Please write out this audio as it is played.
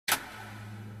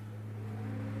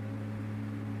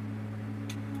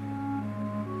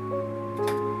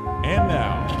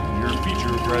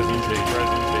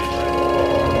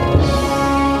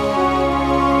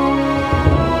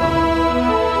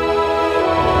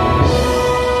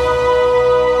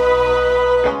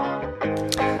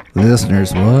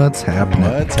Listeners, what's happening?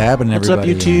 What's happening,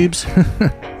 everybody? What's up,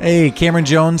 YouTubes? Hey, Cameron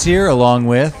Jones here, along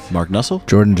with Mark Nussel.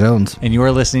 Jordan Jones. and you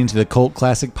are listening to the Cult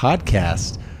Classic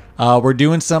Podcast. We're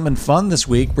doing something fun this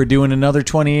week. We're doing another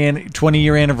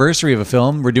 20-year anniversary of a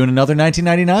film. We're doing another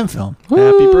 1999 film.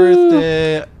 Happy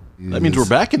birthday. That means we're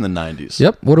back in the 90s.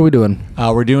 Yep, what are we doing?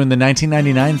 We're doing the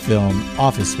 1999 film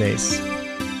Office Space.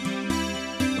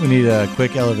 We need a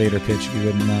quick elevator pitch, if you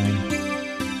wouldn't mind.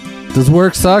 Does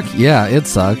work suck? Yeah, it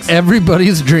sucks.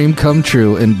 Everybody's dream come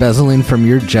true, embezzling from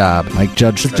your job. Mike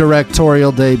Judge's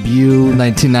directorial debut,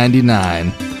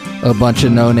 1999. A bunch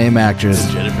of no-name actors.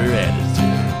 Jennifer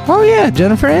Aniston. Oh yeah,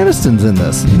 Jennifer Aniston's in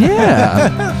this.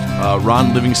 Yeah.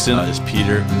 Ron Livingston is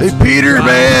Peter. Hey, Peter,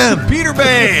 man! Peter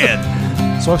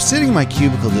Pan! So I'm sitting in my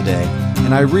cubicle today,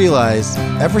 and I realized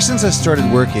ever since I started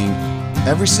working,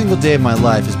 every single day of my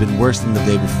life has been worse than the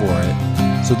day before it.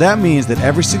 So that means that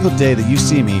every single day that you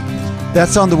see me,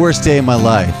 that's on the worst day of my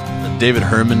life. David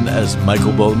Herman as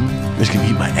Michael Bolton. He's going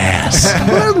to eat my ass.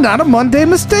 Well, not a Monday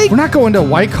mistake. We're not going to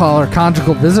white collar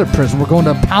conjugal visit prison. We're going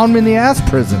to pound me in the ass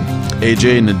prison.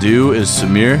 AJ Nadeau is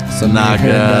Samir. Not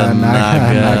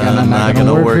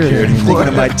gonna work here Thinking anymore. I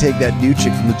might take that new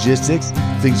chick from logistics.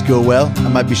 Things go well, I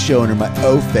might be showing her my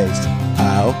O face.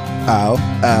 Ow, ow,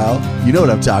 ow. You know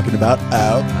what I'm talking about.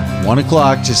 Ow. 1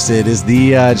 o'clock, it is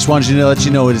the, just wanted to let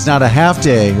you know it is not a half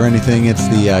day or anything. It's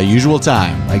the usual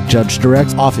time. Mike Judge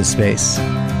directs Office Space.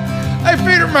 Hey,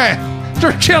 Peter Man,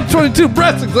 start Channel 22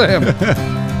 breast exam.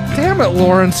 Damn it,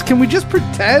 Lawrence. Can we just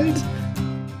pretend?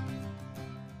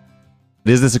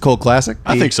 Is this a cult classic?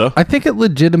 I think so. I think it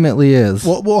legitimately is.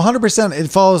 Well, 100%. It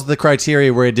follows the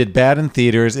criteria where it did bad in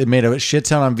theaters. It made a shit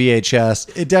ton on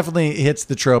VHS. It definitely hits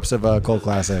the tropes of a cult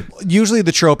classic. Usually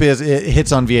the trope is it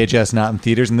hits on VHS, not in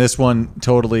theaters. And this one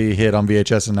totally hit on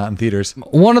VHS and not in theaters.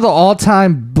 One of the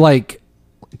all-time,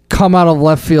 come out of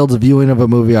left fields viewing of a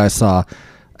movie I saw.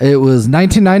 It was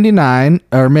 1999,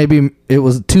 or maybe it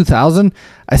was 2000.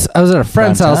 I was at a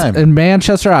friend's Prime house time. in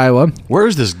Manchester, Iowa. Where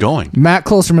is this going? Matt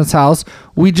Klosterman's house.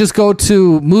 We just go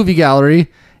to Movie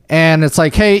Gallery, and it's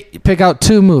like, hey, pick out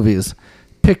 2 movies.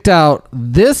 Picked out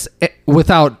this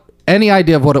without any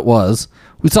idea of what it was.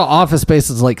 We saw Office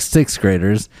Space as 6th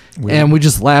graders, and we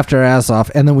just laughed our ass off.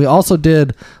 And then we also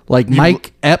did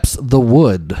Mike Epps' The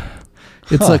Wood.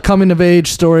 It's a coming-of-age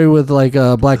story with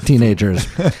black teenagers.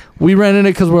 We rented it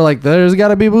because we're like, there's got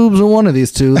to be boobs in one of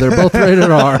these two. They're both rated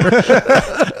R.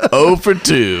 0 for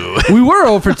 2. We were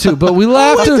 0 for 2, but we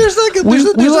laughed. There's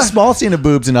a small scene of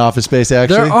boobs in Office Space,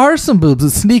 actually. There are some boobs.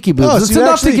 It's sneaky boobs. Oh, It's so you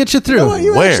enough actually- to get you through.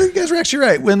 You know what? Where? You guys are actually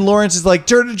right. When Lawrence is like,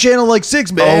 turn to channel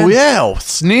 6, man. Oh, yeah.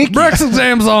 Sneaky. Breakfast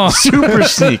exam's on. Super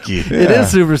sneaky. It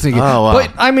is super sneaky. Oh, wow.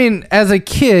 But, I mean, as a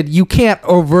kid, you can't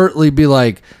overtly be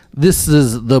like, this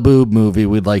is the boob movie.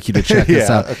 We'd like you to check this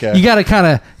Yeah, out. okay. You got to kind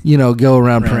of, go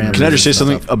around parameters. Can I just say and stuff.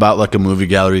 something about a movie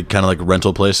gallery, kind of like a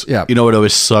rental place? Yeah. You know what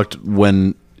always sucked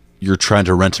when you're trying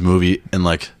to rent a movie and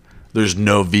there's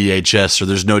no VHS or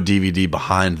there's no DVD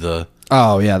behind the...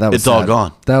 Oh, yeah. That was It's all sad.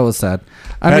 gone. That was sad.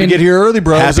 Had to get here early,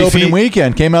 bro. It was Happy opening Feet.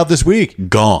 weekend. Came out this week.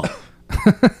 Gone.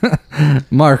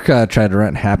 Mark tried to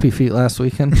rent Happy Feet last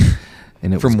weekend.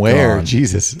 And it From was where? gone.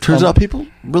 Jesus. Turns out people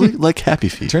really like Happy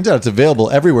Feet. Turns out it's available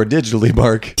everywhere digitally,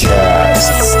 Mark.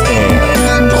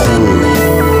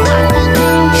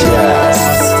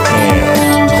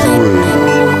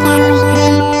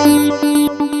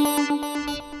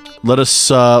 Let's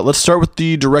start with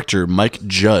the director, Mike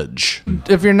Judge.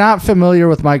 If you're not familiar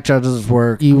with Mike Judge's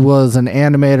work, he was an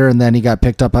animator and then he got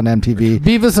picked up on MTV.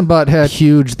 Beavis and Butthead,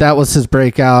 huge. That was his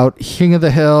breakout. King of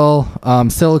the Hill,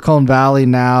 Silicon Valley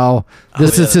Now.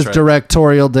 This is his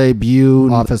directorial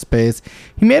debut, Office Space.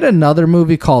 He made another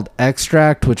movie called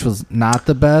Extract, which was not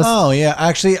the best. Oh, yeah.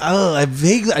 Actually, I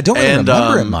don't really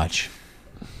remember it much.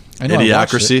 I know I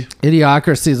watched it. Idiocracy.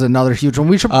 Idiocracy is another huge one.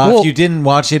 We should. If you didn't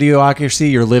watch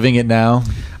Idiocracy, you're living it now.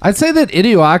 I'd say that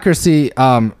Idiocracy,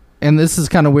 and this is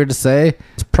kind of weird to say,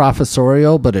 it's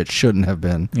professorial, but it shouldn't have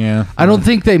been. Yeah. I don't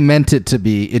think they meant it to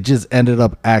be. It just ended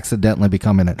up accidentally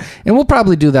becoming it. And we'll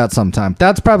probably do that sometime.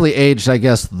 That's probably aged, I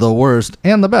guess, the worst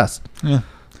and the best. Yeah.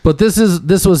 But this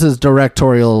was his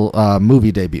directorial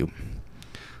movie debut.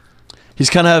 He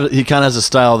kind of has a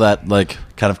style that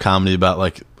kind of comedy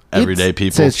about everyday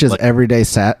people. So it's just everyday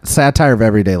satire of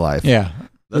everyday life. Yeah.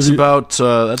 That's about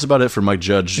it for Mike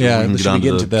Judge. Yeah. We can Should we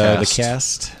get into the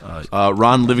cast.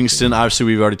 Ron Livingston, obviously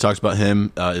we've already talked about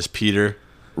him, is Peter.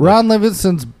 Ron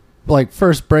Livingston's like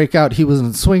first breakout. He was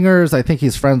in Swingers. I think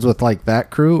he's friends with like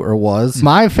that crew or was.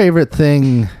 My favorite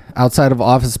thing outside of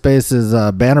Office Space is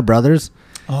Band of Brothers.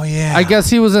 Oh yeah. I guess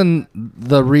he was in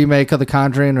the remake of The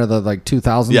Conjuring or the like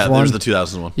 2000s Yeah, one. there's the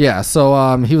 2001. Yeah,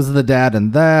 so he was the dad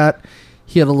in that.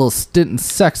 He had a little stint in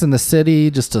Sex in the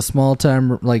City, just a small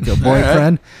time like a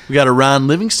boyfriend. We got a Ron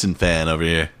Livingston fan over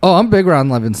here. Oh, I'm a big Ron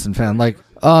Livingston fan. Like,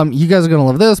 you guys are gonna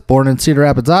love this. Born in Cedar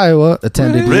Rapids, Iowa,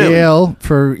 attended Really? Yale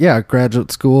for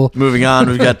graduate school. Moving on,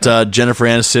 we've got Jennifer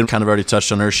Aniston. Kind of already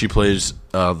touched on her. She plays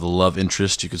the love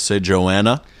interest, you could say,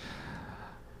 Joanna.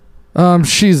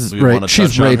 She's We wanna she's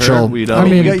touch on her? Rachel. We don't. I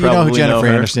mean, you know who probably Jennifer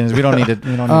know her. Aniston is. We don't need to.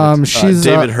 We don't need to. she's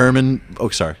David Herman. Oh,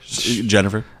 sorry.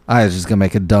 Jennifer. I was just gonna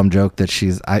make a dumb joke that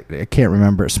she's. I can't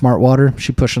remember. Smartwater.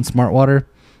 She pushing Smartwater.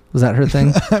 Was that her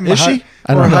thing? Is she?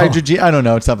 I don't know. I don't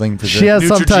know. It's something for She has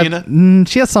some type. Neutrogena?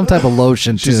 She has some type of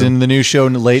lotion too. She's in the new show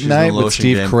Late She's in Night the with lotion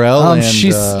Steve game. Carell.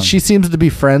 And she seems to be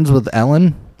friends with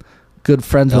Ellen. Good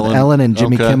friends with Ellen? Ellen and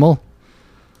Jimmy Okay. Kimmel.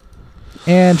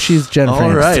 And she's Jennifer. All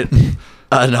Aniston.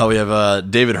 right. Now we have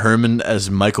David Herman as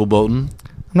Michael Bolton.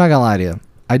 I'm not gonna lie to you.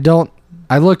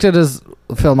 I looked at his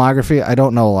filmography. I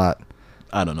don't know a lot,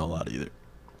 I don't know a lot either.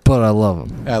 but I love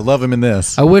him. I love him in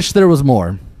this. I wish there was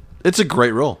more. It's a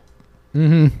great role.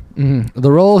 The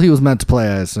role he was meant to play,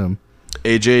 I assume.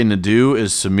 AJ Nadeau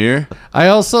is Samir. I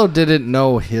also didn't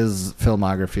know his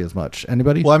filmography as much.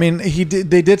 Anybody? Well, I mean,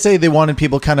 they did say they wanted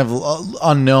people kind of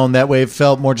unknown. That way, it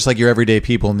felt more just like your everyday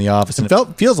people in the office, and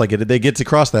feels like it. They gets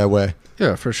across that way.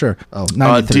 Yeah, for sure. Oh,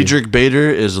 93. Diedrich Bader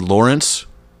is Lawrence.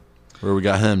 Where we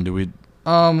got him? Do we?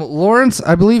 Lawrence,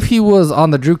 I believe he was on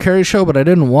the Drew Carey show, but I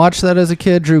didn't watch that as a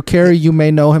kid. Drew Carey, you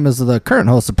may know him as the current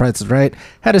host of Price is Right.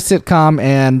 Had a sitcom,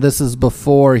 and this is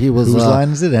before he was Whose Line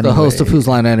Is It the host of Anyway? Whose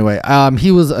Line Anyway.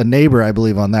 He was a neighbor, I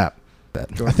believe, on that.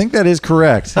 I think that is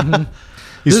correct.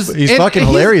 He's And fucking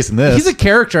hilarious in this. He's a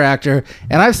character actor,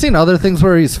 and I've seen other things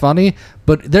where he's funny,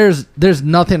 but there's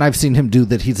nothing I've seen him do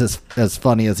that he's as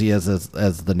funny as he is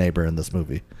as the neighbor in this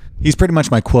movie. He's pretty much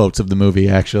my quotes of the movie,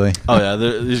 actually. Oh yeah,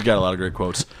 he's got a lot of great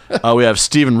quotes. We have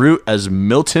Stephen Root as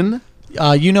Milton.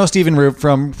 You know Stephen Root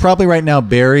from probably right now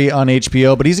Barry on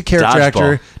HBO, but he's a character Dodgeball.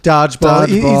 actor. Dodgeball.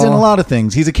 He's in a lot of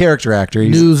things. He's a character actor.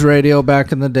 He's, News radio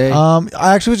back in the day. I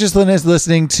actually was just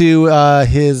listening to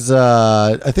his.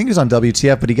 I think he was on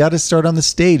WTF, but he got his start on the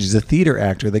stage. He's a theater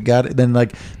actor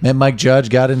that met Mike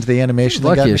Judge, got into the animation.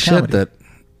 then got Lucky into as shit comedy. that,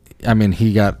 I mean,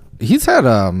 he's had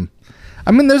I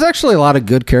mean, there's actually a lot of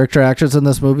good character actors in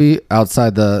this movie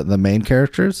outside the main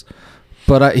characters,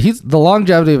 but the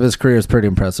longevity of his career is pretty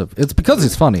impressive. It's because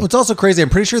he's funny. Well, it's also crazy.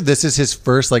 I'm pretty sure this is his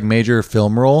first like major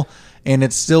film role, and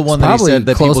it's still one that he probably said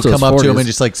that close people to come his up to him 40s. and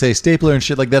just like say Stapler and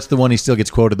shit. Like that's the one he still gets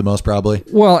quoted the most, probably.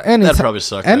 Well, That probably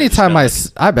sucked. anytime I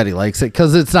just I bet he likes it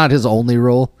because it's not his only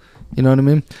role. You know what I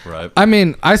mean? Right. I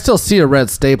mean, I still see a red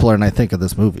stapler and I think of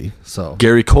this movie. So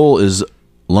Gary Cole is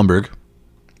Lumberg.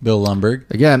 Bill Lumberg.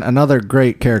 again, another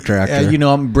great character actor. You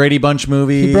know, Brady Bunch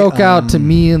movie. he broke out to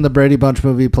me in the Brady Bunch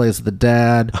movie. Plays the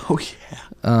dad. Oh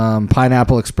yeah.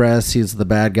 Pineapple Express. He's the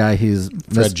bad guy. He's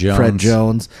Fred Jones. Fred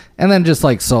Jones, and then just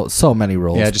like so many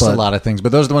roles. Yeah, just a lot of things.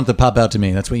 But those are the ones that pop out to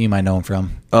me. That's what you might know him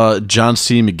from. John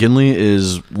C. McGinley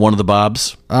is one of the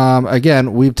Bobs.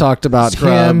 Again, we've talked about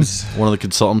Scrubs. One of the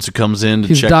consultants who comes in to him.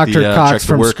 He's check Dr. the Cox check the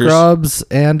from workers. Scrubs,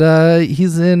 and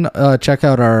he's in. Check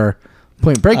out our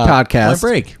Point Break podcast. Point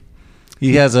Break.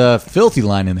 He has a filthy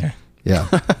line in there. Yeah,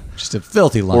 Just a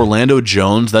filthy line. Orlando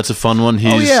Jones, that's a fun one.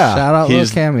 He's, yeah. shout out little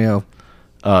He's, cameo.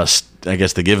 I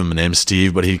guess they give him a name,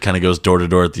 Steve, but he kind of goes door to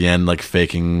door at the end, like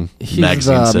faking He's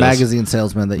magazine the sales. magazine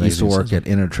salesman that used to Magazine work at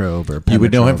Intertrobe or You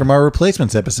would know him Penetrobe. from our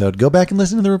Replacements episode. Go back and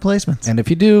listen to the Replacements. And if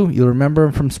you do, you'll remember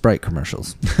him from Sprite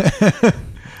commercials.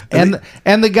 and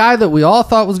the guy that we all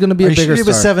thought was going to be Are a you bigger sure it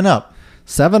was star. 7-Up?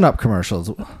 7-Up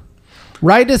commercials.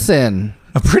 Write us in.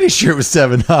 I'm pretty sure it was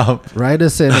 7-Up. Write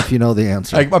us in if you know the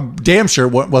answer. I'm damn sure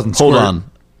it wasn't Hold Squirt.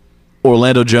 on.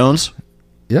 Orlando Jones,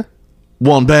 Yeah.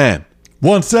 one band.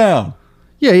 One sound.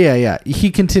 Yeah. He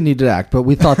continued to act, but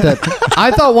we thought that I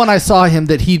thought when I saw him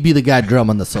that he'd be the guy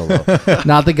drumming the solo,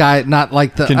 not the guy, not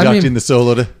like the Conducting the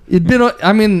solo to... It'd been.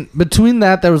 I mean, between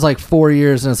that there was like 4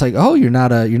 years, and it's like, oh, you're not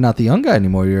the young guy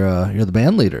anymore. You're the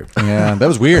band leader. Yeah, that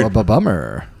was weird.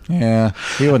 Bummer. Yeah.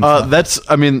 He wasn't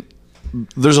I mean,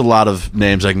 there's a lot of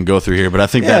names I can go through here, but I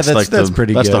think Yeah, that's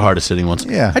pretty the good. hardest hitting ones.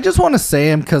 Yeah. I just want to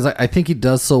say him because I think he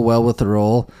does so well with the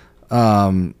role.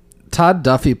 Todd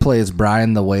Duffy plays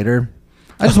Brian the waiter.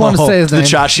 I just want to say his The name.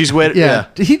 Chachi's wait. Yeah,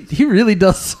 he really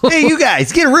does. So, Hey, you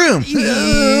guys, get a room. he's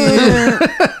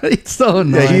so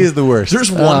annoying. Yeah, he is the worst.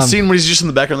 There's one scene where he's just in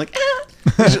the background, like,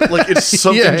 He's just- like it's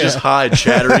something Yeah, just yeah. high,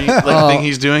 chattery, like thing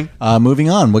he's doing. Moving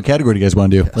on. What category do you guys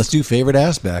want to do? Let's do favorite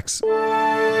aspects.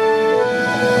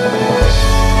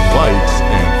 Likes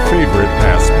and favorite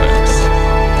aspects.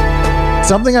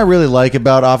 Something I really like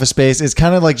about Office Space is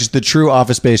kind of like just the true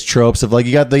Office Space tropes of like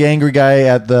you got the angry guy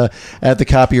at the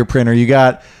copier printer, you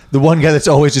got the one guy that's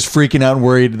always just freaking out and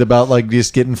worried about like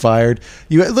just getting fired.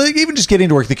 You like even just getting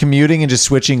to work, the commuting and just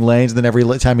switching lanes, and then every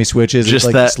time he switches, Just it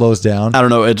like that slows down. I don't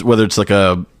know whether it's like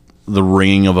the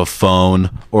ringing of a phone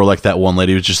or like that one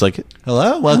lady who's just like,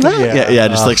 Hello, welcome. yeah,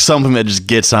 just like something that just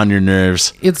gets on your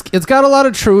nerves. It's got a lot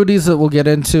of truities that we'll get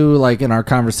into like in our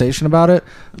conversation about it.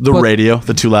 The But- radio,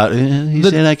 the too loud. He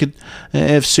said I could,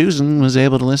 if Susan was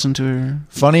able to listen to her.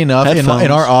 Funny enough, in Headphones.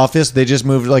 our office, they just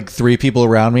moved like 3 people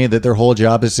around me that their whole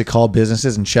job is to call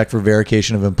businesses and check for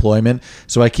verification of employment.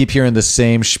 So I keep hearing the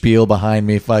same spiel behind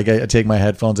me if I take my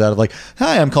headphones out of like,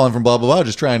 hi, I'm calling from blah, blah, blah,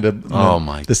 just trying to, Oh,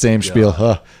 my the same spiel.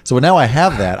 Huh. So now I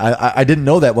have that. I didn't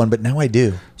know that one, but now I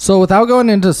do. So without going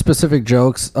into specific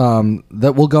jokes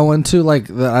that we'll go into, like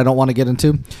that I don't want to get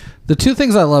into, the 2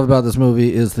 things I love about this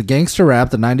movie is the gangster rap,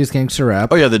 the 90s gangster rap.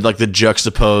 Oh yeah, the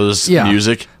juxtaposed Yeah.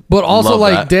 music. But also, Love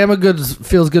like, that. damn it good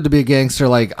feels good to be a gangster.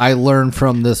 Like, I learned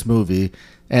from this movie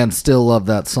and still love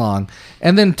that song.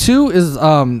 And then 2 is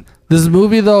this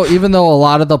movie, though, even though a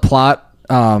lot of the plot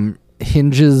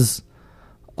hinges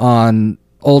on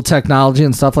old technology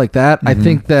and stuff like that, I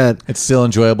think that It's still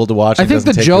enjoyable to watch. I and think the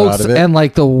doesn't take you out jokes of it. and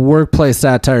like the workplace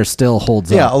satire still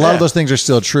holds Yeah, up. a lot of those things are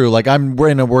still true. Like we're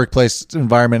in a workplace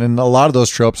environment, and a lot of those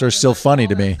tropes are still funny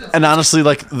to me. And honestly,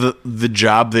 like the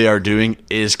job they are doing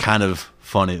is kind of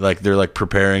funny. Like they're like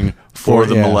preparing for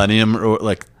the yeah. millennium, or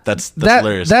like that's That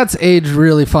hilarious. that's aged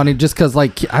really funny just because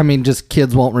like I mean just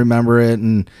kids won't remember it,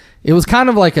 and it was kind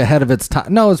of like ahead of its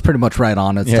time. No, it's pretty much right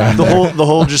on its Yeah. time. the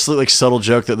whole just like subtle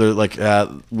joke that they're like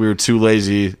we were too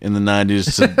lazy in the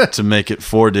 90s to make it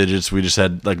 4 digits. We just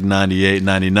had like 98,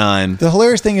 99. The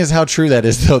hilarious thing is how true that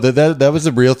is, though. That was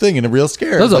a real thing and a real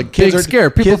scare. That was Like, a big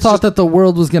scare. People kids thought just- that the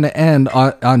world was going to end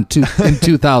in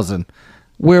 2000.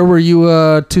 Where were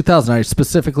you 2000? I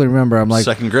specifically remember. I'm like,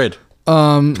 Second grade.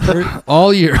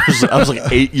 all year. I was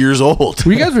like 8 years old.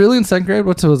 Were you guys really in 2nd grade?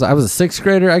 What was I was a 6th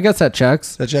grader. I guess that checks.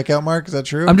 Does that check out, Mark? Is that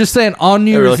true? I'm just saying on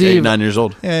New They were Year's like 8, Eve. 9 years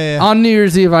old. yeah. On New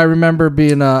Year's Eve, I remember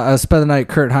being I spent the night at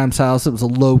Kurt Heim's house. It was a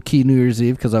low key New Year's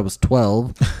Eve because I was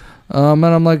 12. And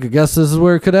I'm like, I guess this is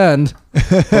where it could end.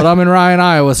 But I'm in Ryan,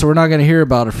 Iowa, so we're not going to hear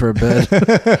about it for a bit.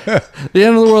 The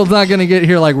end of the world's not going to get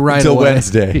here like right Until away.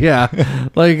 Wednesday. Yeah.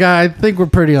 Like, I think we're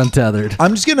pretty untethered. I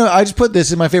just put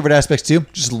this in my favorite aspects too.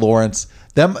 Just Lawrence.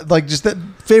 Them like just that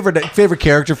favorite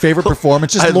character, favorite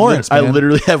performance. Just Lawrence. I man.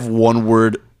 literally have one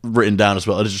word written down as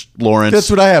well. It's just Lawrence. That's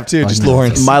what I have too. Just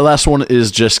Lawrence. My last one is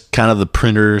just kind of the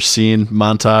printer scene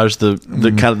montage, the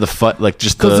kind of the fight, like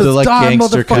just Because the like die,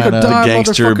 gangster motherfucker, kinda- die, the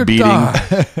gangster motherfucker, beating.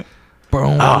 die.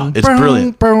 Boom, it's boom,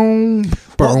 brilliant. Boom,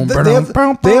 Well, boom,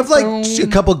 they have like boom. a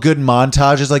couple good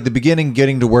montages, like the beginning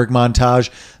getting to work montage,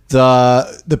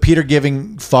 the Peter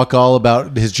giving fuck all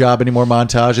about his job anymore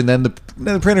montage, and then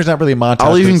the printer's not really a montage.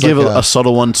 I'll but even it's give like a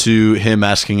subtle one to him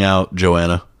asking out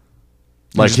Joanna.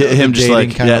 Like Just him, just dating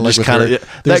like kinda yeah, like just with kind her. of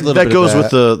There's a little that bit goes of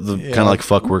with that. the kind of like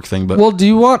fuck work thing. But Well, do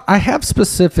you want? I have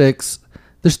specifics.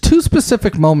 There's 2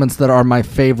 specific moments that are my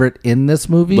favorite in this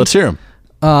movie. let's hear him.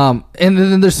 And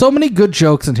then there's so many good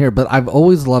jokes in here, but I've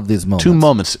always loved these moments. 2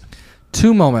 moments.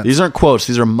 2 moments. These aren't quotes.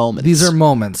 These are moments. These are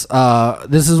moments.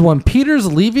 This is when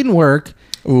Peter's leaving work.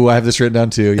 Ooh, I have this written down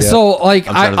too. Yeah. So, like,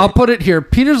 trying to I'll think. put it here.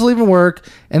 Peter's leaving work,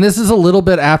 and this is a little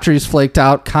bit after he's flaked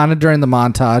out, kind of during the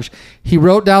montage. He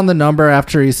wrote down the number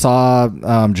after he saw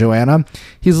Joanna.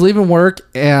 He's leaving work,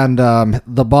 and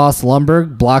the boss,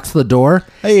 Lumberg, blocks the door.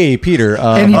 Hey, Peter.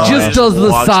 And he just just does the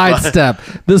walks by. sidestep.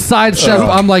 The sidestep.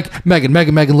 I'm like,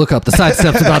 Megan, look up. The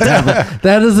sidestep's about to happen.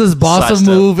 That is his boss of Sidestep.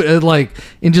 move, like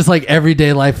in just like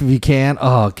everyday life if you can.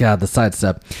 Oh god, the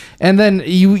sidestep. And then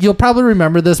you'll probably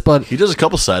remember this, but He does a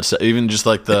couple sides, even just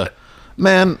like the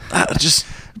man. Just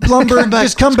Lumberg,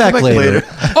 just come back later.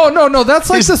 oh no, that's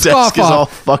like His the desk scoff is all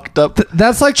off. fucked up.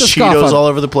 That's like the scoff Cheetos off. all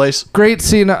over the place. Great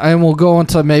scene, and we'll go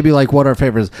into maybe like what our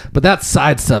favorites. But that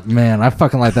sidestep, man, I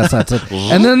fucking like that sidestep.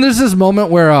 And then there's this moment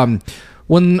where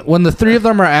when the 3 of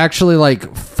them are actually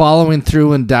like following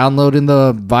through and downloading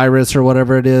the virus or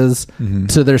whatever it is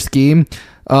to their scheme.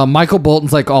 Michael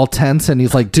Bolton's like all tense and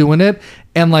he's like doing it,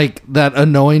 and like that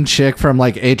annoying chick from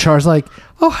like HR's like,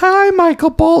 "Oh hi, Michael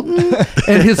Bolton,"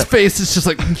 and his face is just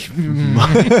like,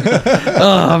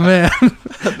 oh man,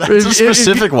 That's a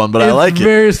specific one, but I like it.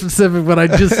 Very specific, but I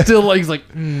just still like. He's like,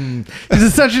 he's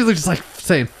essentially just like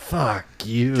saying, "Fuck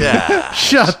you, Yeah.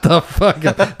 shut the fuck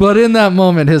up." But in that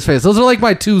moment, his face. Those are like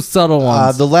my two subtle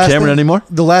ones. The last Cameron, thing, anymore?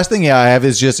 The last thing I have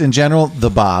is just in general the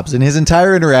Bobs and his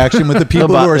entire interaction with the people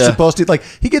who are yeah. supposed to, like,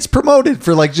 he gets promoted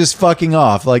for like just fucking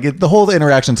off. Like the whole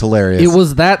interaction's hilarious. It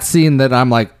was that scene that I'm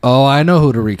like, oh, I know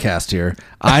who to recast here.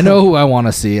 I know who I want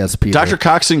to see as Peter. Dr.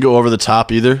 Cox didn't go over the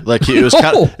top either. Like it was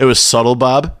No. it was subtle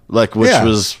Bob, like which Yeah.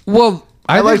 was Well,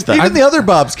 I liked think that. Even the other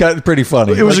Bob's kind of pretty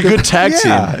funny. It was a good tag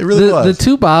Yeah, team. it really the was.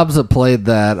 two Bobs that played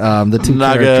that, the two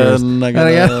Naga, characters.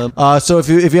 Naga. So if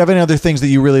you have any other things that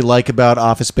you really like about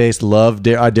Office Space, love,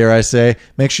 dare I say,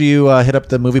 make sure you hit up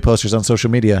the movie posters on social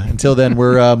media. Until then,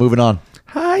 we're moving on.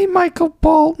 Hi, Michael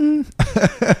Bolton.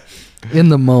 In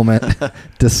the moment,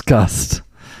 disgust.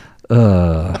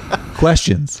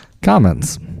 Questions.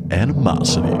 Comments.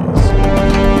 Animosity.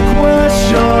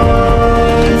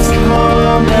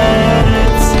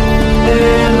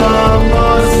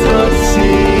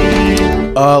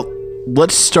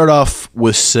 Let's start off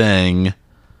with saying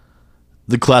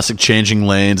the classic changing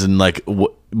lanes and like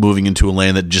moving into a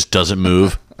lane that just doesn't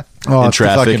move Oh, in it's the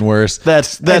traffic. fucking worst.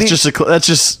 That's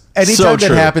just Anytime so that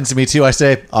true. happens to me too, I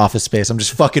say Office Space. I'm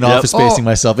just fucking Office Spacing Oh.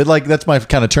 myself. That's my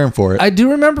kind of term for it. I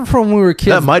do remember from when we were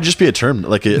kids. That might just be a term,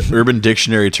 like an Urban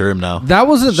Dictionary term now. That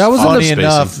wasn't Funny spacing.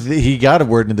 enough, he got a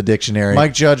word in the dictionary.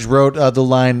 Mike Judge wrote the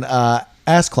line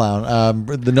 "ass clown."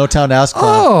 The No Town ass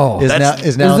clown Oh. is now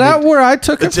Is in that the- where I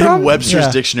took it It's from? in Webster's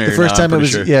yeah. dictionary. The first now, time I'm it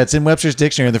was pretty sure. yeah, it's in Webster's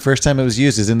dictionary. The first time it was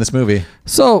used is in this movie.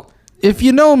 So, if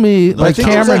you know me, like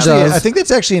Cameron does, I think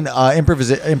that's actually an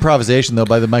improvisation though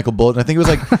by the Michael Bolton. I think it was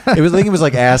like it was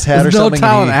like ass hat or no something. and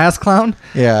talent he- ass clown.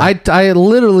 Yeah. I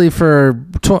literally for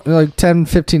like 10,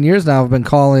 15 years now have been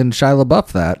calling Shia LaBeouf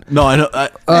that No, I know.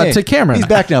 Hey, to Cameron. He's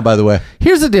back now, by the way.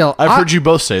 Here's the deal. I've heard you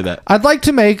both say that. I'd like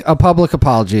to make a public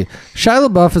apology. Shia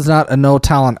LaBeouf is not a no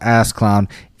talent ass clown.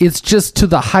 It's just to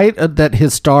the height of that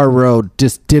his star rode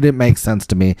just didn't make sense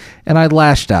to me, and I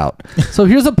lashed out. So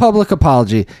here's a public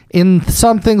apology. In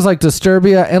some things like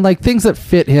Disturbia and like things that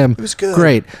fit him, it was good.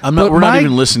 great. We're not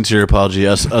even listening to your apology.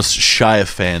 Us Shia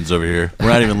fans over here. We're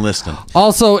not even listening.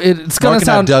 Also, it's gonna Mark and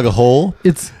I sound. dug a hole,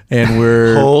 It's and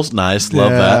we're Holes, nice, love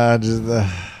that. Just,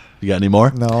 You got any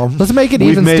more? no. let's make it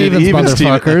We've even made it Stevens, even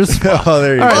Steven. motherfuckers. Oh,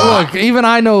 there you All go. right, look, even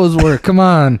I know his work. Come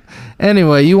on.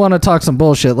 Anyway, you want to talk some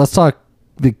bullshit? Let's talk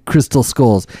the Crystal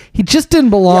Skulls. He just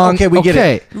didn't belong. okay, we get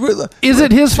it. Is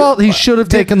it his fault? He should have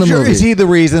taken the movie. Is he the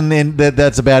reason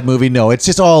that's a bad movie? No, it's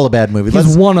just all a bad movie.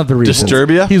 He's one of the reasons.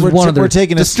 Disturbia? He's We're- one of the. we're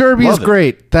taking a- Disturbia is love it.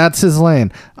 great. That's his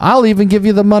lane. I'll even give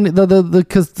you the money.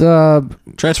 Because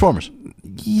Transformers.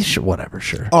 whatever.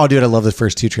 Sure. Oh, dude, I love the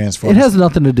first two Transformers. It has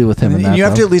nothing to do with him. In And that, you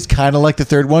have to though. at least kind of like the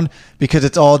third one because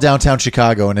it's all downtown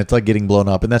Chicago and it's like getting blown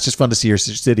up, and that's just fun to see your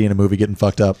city in a movie getting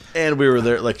fucked up. And we were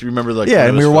there. Like, you remember? Like, Yeah, when it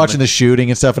and we was were watching the filming? shooting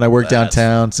and stuff, and I worked That's-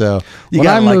 downtown, so you When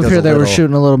I gotta like moved those here, a they were little.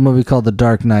 shooting a little movie called The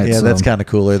Dark Knight. Yeah, so that's kind of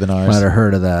cooler than might ours. have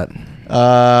heard of that.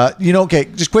 Okay,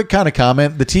 just quick kind of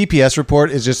comment. The TPS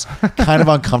report is just kind of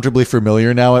uncomfortably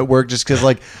familiar now at work, just because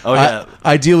like Oh, yeah.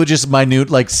 I deal with just minute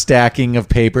like stacking of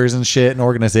papers and shit and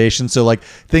organization, so like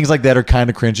things like that are kind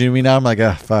of cringy to me now. I'm like,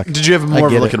 ah, fuck. Did you have I more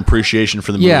of get like it. an appreciation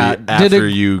for the movie Yeah, did after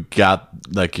it- you got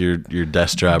like your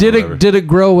desk job? Did or whatever? it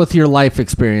grow with your life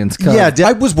experience? 'Cause Yeah,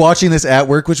 I was watching this at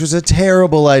work, which was a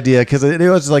terrible idea because it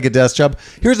was like a desk job.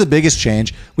 Here's the biggest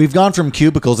change. We've gone from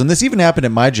cubicles, and this even happened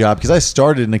at my job because I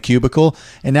started in a cubicle,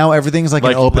 and now everything's like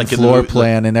an open like in the floor movie-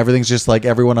 plan, and everything's just like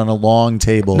everyone on a long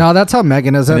table. No, that's how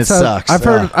Megan is. And That's it how, sucks.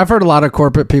 I've heard a lot of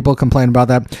corporate people complain about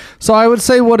that. So I would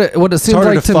say what it it's seems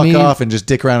harder like to to fuck me, off and just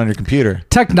dick around on your computer.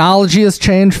 technology has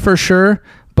changed for sure.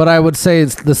 But I would say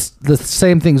it's the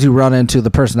same things you run into.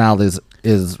 The personalities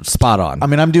is spot on. I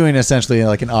mean, I'm doing essentially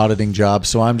like an auditing job,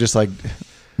 so I'm just like,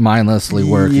 Mindlessly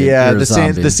working. yeah, You're a the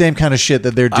same zombie. the same kind of shit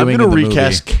that they're I'm doing. gonna in the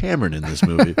recast movie. Cameron in this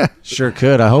movie. Sure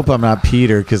could. I hope I'm not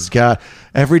Peter, because God,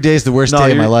 every day's the worst day of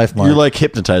you're- my life, Mark. You're like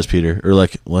hypnotized, Peter, or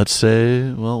like let's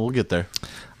say, well, we'll get there.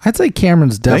 I'd say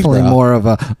Cameron's definitely bro. more of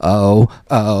a oh.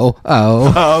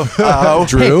 Oh,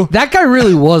 Drew. Hey, that guy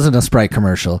really wasn't a Sprite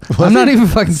commercial. I'm not even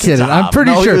fucking kidding. I'm Stop.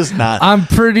 pretty No, he sure. was not. I'm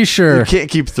pretty sure you can't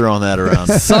keep throwing that around.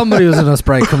 somebody was in a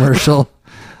Sprite commercial.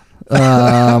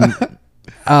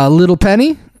 Little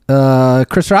Penny,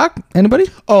 Chris Rock. Anybody?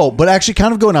 Oh, but actually,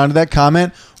 kind of going on to that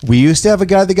comment, we used to have a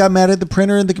guy that got mad at the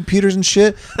printer and the computers and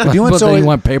shit. But you know But what's then always- he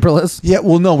went paperless. Yeah,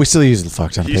 well, no, we still use the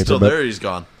fuck ton of He's paper. still but, there. He's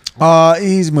gone.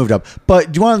 He's moved up.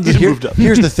 But do you want to He's moved up.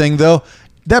 Here's the thing, though.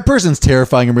 that person's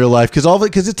terrifying in real life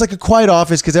because it's like a quiet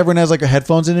office because everyone has like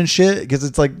headphones in and shit because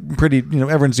it's like pretty,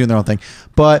 everyone's doing their own thing.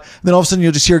 But then all of a sudden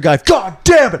you'll just hear a guy, God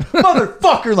damn it,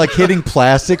 motherfucker, like hitting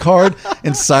plastic hard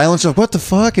in silence. You're like, what the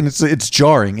fuck? And it's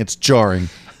jarring. It's jarring.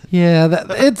 Yeah,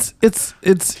 it's.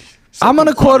 I'm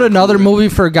gonna quote another movie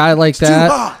for a guy like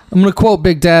that. I'm gonna quote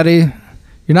Big Daddy.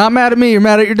 You're not mad at me. You're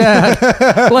mad at your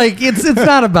dad. Like it's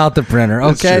not about the printer.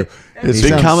 Okay.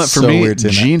 Big comment for me.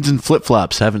 Jeans and flip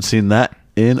flops. Haven't seen that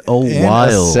in a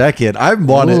while. A second. I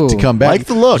want it to come back. Like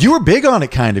the look. You were big on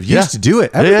it, kind of. You used to do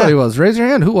it. Everybody was. Raise your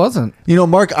hand. Who wasn't?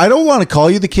 Mark, I don't want to call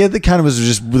you the kid that kind of was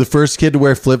just the first kid to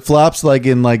wear flip flops like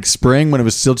in like spring when it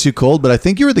was still too cold. But I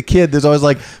think you were the kid that's always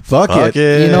like, fuck it.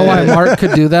 You know why Mark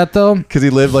could do that though? Because he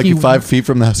lived like 5 feet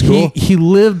from the school. He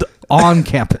lived on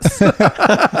campus.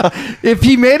 If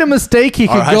he made a mistake, he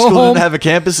could Our high go school home. didn't have a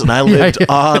campus, and I lived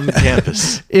on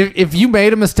campus. If you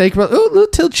made a mistake, but a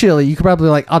little chilly, you could probably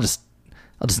like, I'll just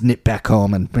nip back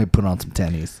home and maybe put on some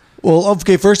tennies. Well,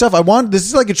 okay, first off, this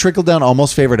is like a trickle down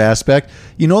almost favorite aspect.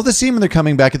 You know the scene when they're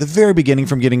coming back at the very beginning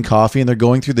from getting coffee and they're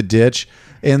going through the ditch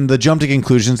and the jump to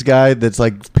conclusions guy that's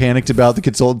like panicked about the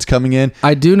consultants coming in.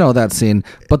 I do know that scene,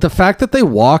 but the fact that they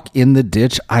walk in the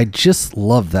ditch, I just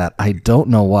love that. I don't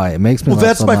know why. It makes me laugh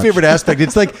That's so my much. favorite aspect.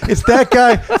 It's like, it's that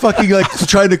guy fucking like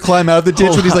trying to climb out of the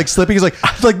ditch when he's like slipping. He's like,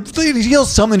 he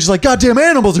yells something, just like, goddamn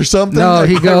animals or something. No,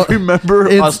 he goes. I remember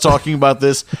us talking about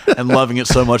this and loving it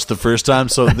so much the first time.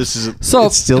 So this is It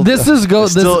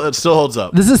still holds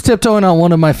up. This is tiptoeing on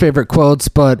one of my favorite quotes,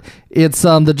 but it's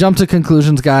the jump to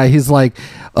conclusions guy. He's like,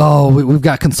 oh, we've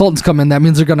got consultants coming. That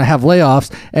means they're going to have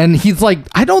layoffs. And he's like,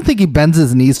 I don't think he bends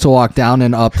his knees to walk down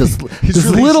and up this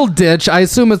little ditch. I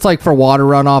assume it's like for water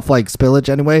runoff, like spillage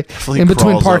anyway. In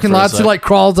between parking lots, he like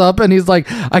crawls up and he's like,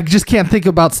 I just can't think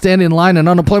about standing in line and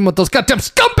unemployment with those goddamn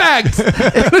scumbags.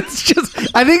 And it's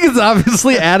just, I think it's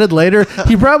obviously added later.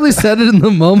 He probably said it in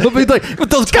the moment, but he's like, with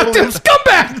those goddamn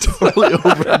scumbags. Totally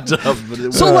overdone. But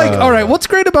it So like, all right, what's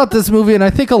great about this movie, and I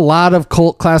think a lot of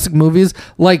cult classic movies,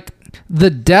 like the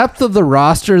depth of the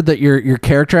roster that your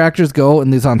character actors go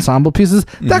in these ensemble pieces,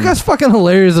 that guy's fucking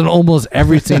hilarious in almost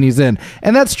every scene he's in.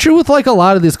 And that's true with like a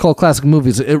lot of these cult classic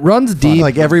movies. It runs deep.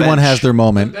 Like everyone has their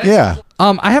moment. Yeah.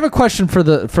 I have a question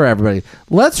for everybody.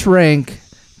 Let's rank,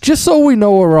 just so we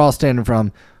know where we're all standing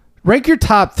from. Rank your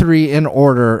top 3 in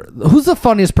order. Who's the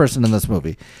funniest person in this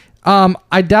movie?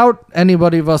 I doubt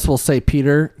anybody of us will say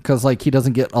Peter because like he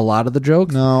doesn't get a lot of the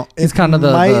jokes. No, he's kind of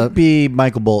might be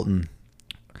Michael Bolton.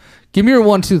 Give me your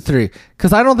 1, 2, 3,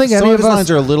 because I don't think Some any of of his us.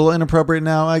 lines are a little inappropriate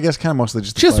now. I guess kind of mostly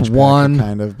just Just Fudgepacker, one.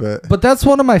 kind of, but But that's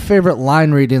one of my favorite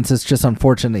line readings. It's just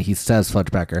unfortunate he says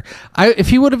Fudgepacker. If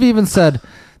he would have even said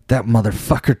that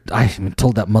motherfucker, I even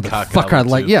told that motherfucker I'd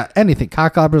like, too. yeah, anything.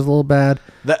 Cocklobber's a little bad.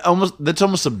 That's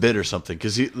almost a bit or something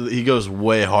because he goes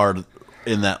way hard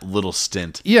in that little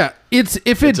stint. Yeah, it's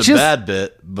a bad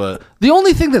bit, but the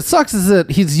only thing that sucks is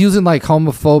that he's using like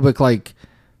homophobic like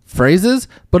phrases.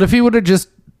 But if he would have just,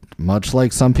 much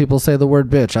like some people say the word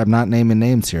bitch, I'm not naming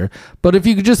names here, but if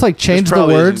you could just like change the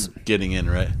words, getting in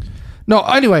right. No,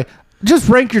 anyway, just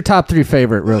rank your top 3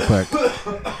 favorite real quick.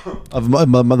 of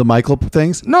the Michael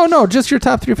things. No, just your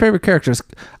top 3 favorite characters.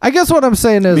 I guess what I'm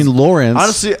saying is, I mean, Lawrence.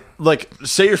 Honestly, like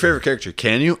say your favorite character.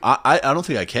 Can you? I don't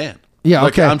think I can. Yeah,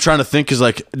 like, okay. I'm trying to think because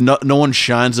like no one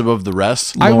shines above the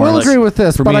rest. I will Like, agree with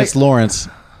this, For but me, it's Lawrence.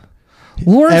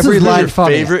 Lawrence Every is really line,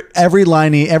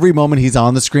 funny. every moment he's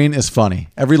on the screen is funny.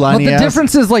 Every line But he the has.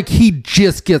 difference is like he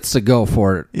just gets to go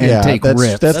for it and take that's,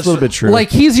 rips. That's a little bit true. Like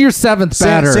he's your 7th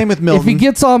batter. Same with If Milton. he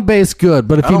gets on base, good.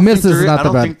 But if he misses, it's not I the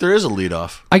don't bad. think there is a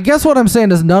leadoff. I guess what I'm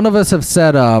saying is none of us have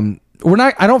said we're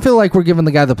not. I don't feel like we're giving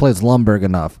the guy that plays Lumberg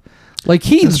enough. Like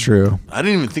he's that's true. I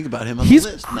didn't even think about him on He's.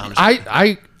 the list. No, I'm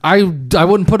just I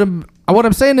wouldn't put him. What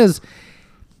I'm saying is,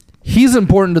 he's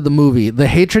important to the movie. The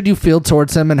hatred you feel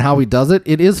towards him and how he does it.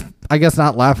 It is, I guess,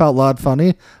 not laugh out loud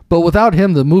funny. But without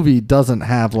him, the movie doesn't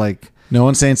have like. No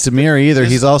one's saying Samir either.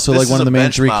 He's also this like one is of the a main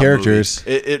bench 3 mob characters.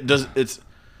 movie. It does.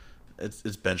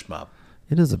 It's bench mob.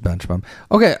 It is a bench bump.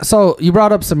 Okay, so you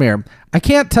brought up Samir. I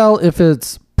can't tell if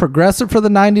it's progressive for the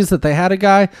 90s that they had a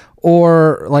guy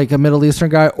or like a Middle Eastern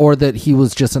guy or that he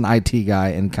was just an IT guy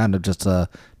and kind of just a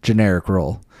generic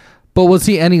role. But was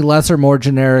he any less or more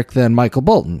generic than Michael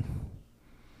Bolton?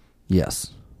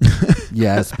 Yes.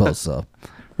 Yeah, I suppose so.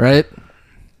 Right?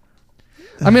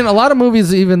 I mean, a lot of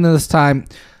movies even this time.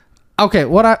 Okay,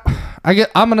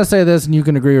 I'm going to say this and you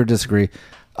can agree or disagree.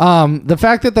 The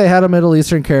fact that they had a Middle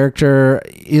Eastern character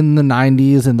in the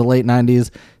 90s, in the late 90s,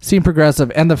 seemed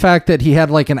progressive. And the fact that he had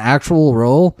like an actual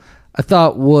role, I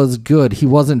thought was good. He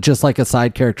wasn't just like a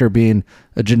side character being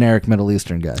a generic Middle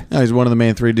Eastern guy. No, he's one of the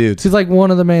main 3 dudes. He's like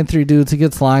one of the main 3 dudes. He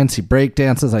gets lines. He break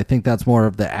dances. I think that's more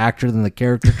of the actor than the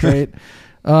character trait.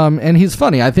 And he's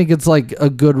funny. I think it's like a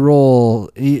good role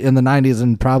in the 90s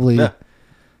and probably helped.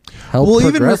 Well,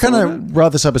 even we progress kind a little of bit.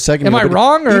 brought this up a second Am ago, I but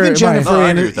wrong, or even am I- No, I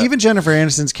agree with that. Even Jennifer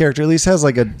Aniston's character at least has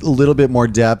like a little bit more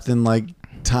depth and like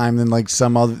time than like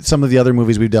some of the other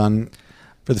movies we've done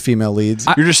for the female leads.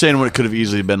 You're just saying what it could have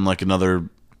easily been like another.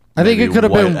 I think maybe it could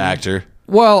have white been actor.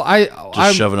 Well,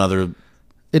 Just shove another.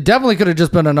 it definitely could have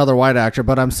just been another white actor.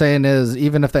 But I'm saying is,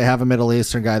 even if they have a Middle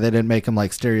Eastern guy, they didn't make him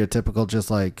like stereotypical. Just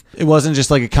like It wasn't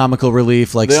just like a comical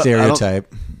relief like They- I don't-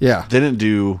 stereotype. yeah, They didn't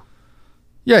do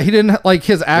yeah. He didn't like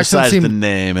his accent besides seemed. the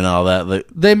name and all that. Like,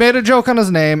 They made a joke on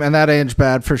his name, and that aged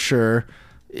bad for sure.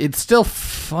 It's still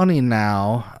funny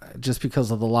now, just because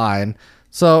of the line.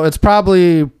 So it's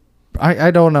probably,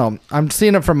 I don't know. I'm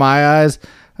seeing it from my eyes.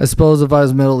 I suppose if I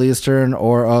was Middle Eastern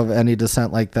or of any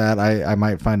descent like that, I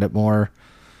might find it more.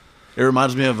 it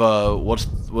reminds me of what's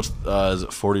is it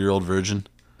 40-Year-Old Virgin?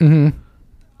 Mm-hmm.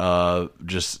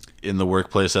 Just in the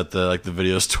workplace at the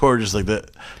video store, just like that.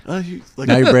 Now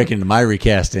you're breaking into my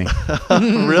recasting.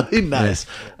 Really nice.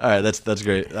 All right, that's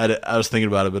great. I was thinking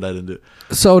about it, but I didn't do it.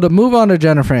 So to move on to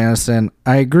Jennifer Aniston,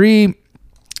 I agree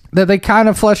that they kind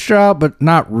of fleshed her out, but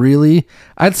not really.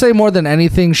 I'd say more than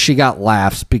anything, she got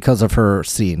laughs because of her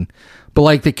scene. But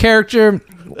like the character,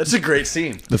 That's a great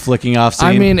scene. The flicking off scene.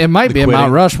 I mean, it might the be a Mount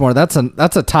quitting. Rushmore. That's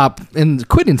a top in the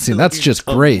quitting scene. That's just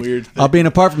great. Weird thing. I'll be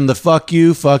apart from the fuck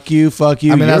you. I mean,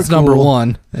 you're that's number cool.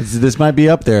 one. This might be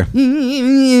up there.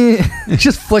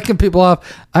 Just flicking people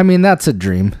off. I mean, that's a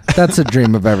dream. That's a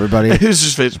dream of everybody. It was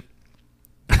just face.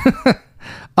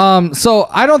 So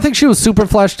I don't think she was super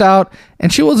fleshed out,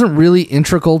 and she wasn't really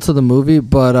integral to the movie.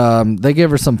 But they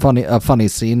gave her a funny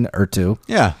scene or two.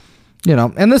 Yeah. You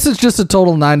know, and this is just a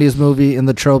total 90s movie in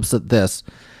the tropes that this.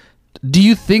 Do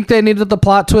you think they needed the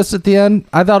plot twist at the end?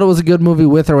 I thought it was a good movie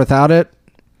with or without it.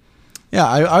 Yeah,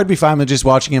 I would be fine with just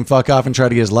watching him fuck off and try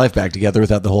to get his life back together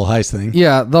without the whole heist thing.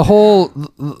 Yeah, that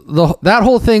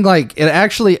whole thing, like, it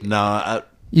actually, No,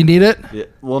 you need it? yeah,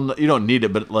 well, no, you don't need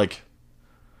it, but like,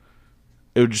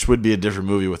 it would be a different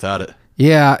movie without it.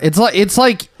 Yeah, it's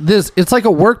like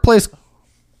a workplace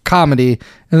comedy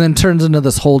and then turns into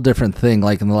this whole different thing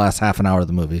like in the last half an hour of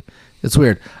the movie. It's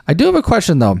weird. I do have a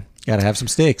question though. Gotta have some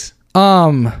stakes.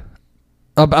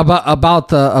 About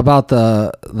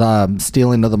the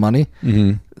stealing of the money.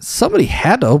 Mm-hmm. Somebody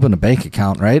had to open a bank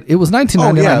account, right? It was $19.99.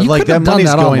 Oh yeah, You like couldn't that have done money's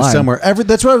that going online. somewhere.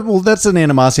 That's what. Well, that's an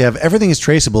animosity I have. Everything is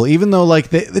traceable, even though like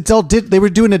they were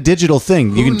doing a digital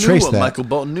thing. You Who can trace knew what that. Michael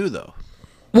Bolton knew though.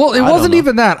 Well, it don't wasn't know.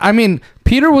 even that. I mean,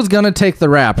 Peter was going to take the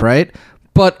rap, right?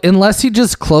 But unless he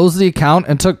just closed the account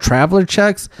and took traveler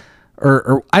checks,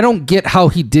 or I don't get how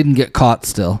he didn't get caught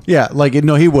still. Yeah, like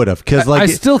no, he would have because like I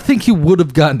still think he would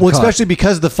have gotten well, caught. especially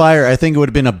because of the fire. I think it would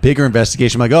have been a bigger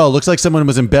investigation. Like, oh, it looks like someone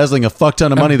was embezzling a fuck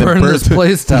ton of money that burned burned this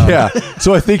place down. Yeah,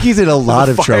 so I think he's in a lot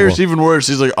of trouble. Fire's even worse.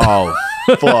 He's like, oh,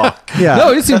 fuck. Yeah,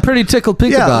 No, he seemed pretty tickled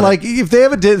pink yeah. about Like it. if they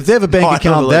have a bank Oh, I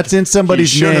account know, like, that's in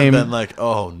somebody's he should have name. Been like,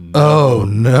 oh no. Oh,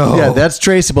 no. Yeah, that's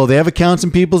traceable. They have accounts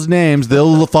in people's names.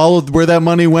 They'll follow where that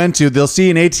money went to. They'll see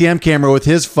an ATM camera with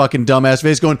his fucking dumbass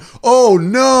face going, "Oh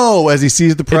no!" as he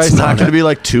sees the price. It's not on going to it. be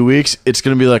like 2 weeks. It's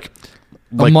going to be like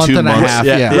month 2 and a months. half,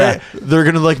 yeah. Right. They're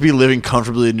going to like be living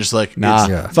comfortably and just like Nah,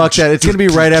 Yeah. fuck that. It's gonna be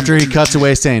right after he cuts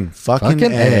away saying "fucking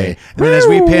Fucking A." A. And then as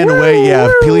we pan away, yeah,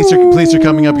 police are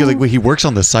coming up. You're like, wait, he works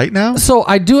on the site now? So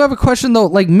I do have a question though.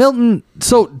 Like Milton,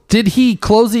 so did he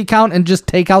close the account and just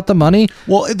take out the money?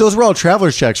 Well, those were all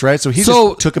traveler's checks, right? So he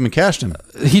So- just took them and cashed them.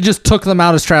 He just took them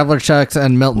out as traveler checks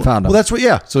and Milton found them. Well, that's what.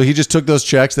 Yeah. So he just took those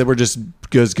checks that were just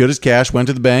as good as cash, went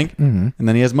to the bank, and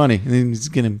then he has money, and then he's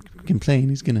gonna complain.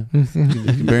 He's gonna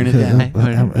burn it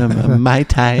down. my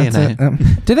tie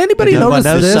Did anybody notice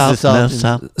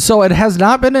this? So it has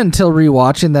not been until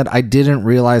rewatching that I didn't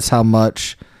realize how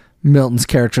much Milton's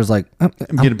character is like. I'm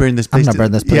gonna burn this place I'm gonna down."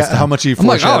 burn this place Yeah, down. how much he I'm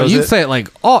like, oh, foreshadows you it. say it like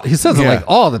all. He says it Yeah. like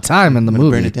all the time in the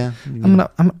movie. burn it down.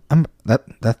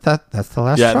 That's the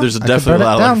last. Yeah, straw. there's I could definitely burn a it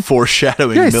lot of down. like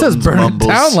foreshadowing. Yeah, he says Milton's burn mumbles.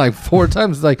 it down like 4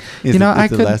 times. Like Is you know, it- I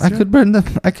is the could last I one? could burn the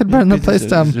place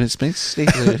down.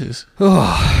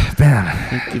 Oh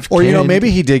man, Or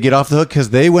maybe he did get off the hook because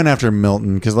they went after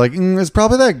Milton because like it's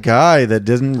probably that guy that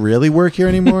doesn't really work here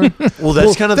anymore. Well,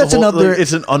 that's kind of that's the whole, another. like,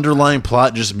 it's an underlying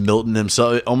plot. Just Milton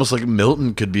himself, almost like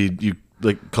Milton could be. You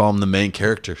like call him the main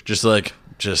character. Just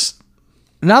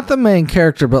not the main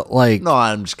character, but like no.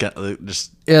 I'm just kind of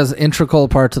just as integral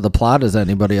part to the plot as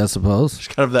anybody, I suppose.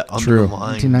 Just kind of that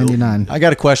underlying 1999. I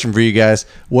got a question for you guys.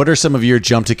 What are some of your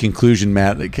jump to conclusion,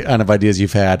 Matt, kind of ideas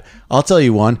you've had? I'll tell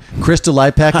you one. Crystal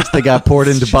Light packets that got poured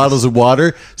into bottles of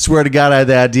water. Swear to God, I had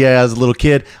the idea as a little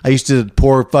kid. I used to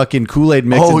pour fucking Kool-Aid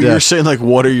mix Oh, into... you're saying like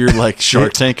what are your like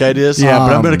Shark Tank ideas? Yeah,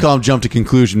 but I'm going to call them jump to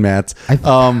conclusion, Matt. I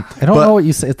don't know what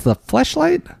you say. It's the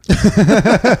fleshlight.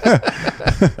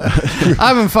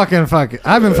 I've been fucking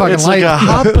It's light. like a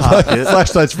hot pocket.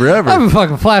 Flashlights forever. I've been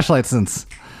fucking flashlight since.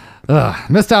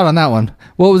 Missed out on that one.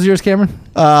 What was yours, Cameron?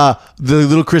 The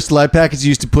little Crystal Light packets you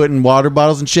used to put in water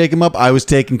bottles and shake them up. I was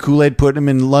taking Kool-Aid, putting them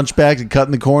in lunch bags and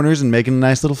cutting the corners and making a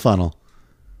nice little funnel.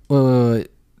 Wait.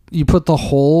 You put the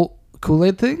whole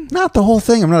Kool-Aid thing? Not the whole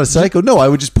thing. I'm not a psycho. No, I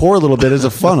would just pour a little bit as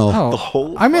a funnel. Oh, The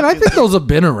whole I mean, I think those have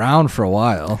been around for a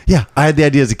while. Yeah, I had the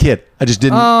idea as a kid. I just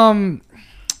didn't.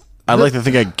 I like to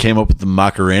think I came up with the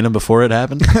Macarena before it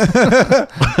happened.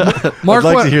 Mark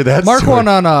I'd like to hear that Mark story. went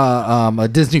on a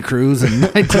Disney cruise in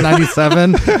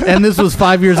 1997, and this was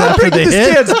 5 years after the this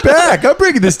hit. dance back. I'm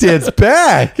bringing this dance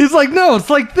back. He's like, no, it's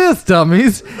like this,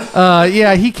 dummies.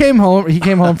 Yeah, he came home. He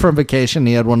came home from vacation.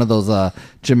 He had one of those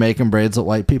Jamaican braids that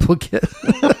white people get.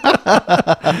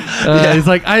 He's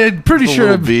like, I'm pretty The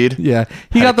sure. little bead. Yeah,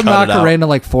 he Had got to the cut it out. Macarena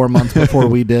like 4 months before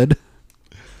we did.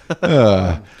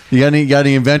 You got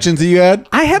any inventions that you had?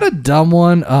 I had a dumb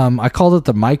one. I called it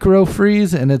the micro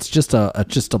freeze, and it's just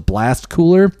a blast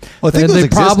cooler. Well, I think and those they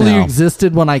exist probably now.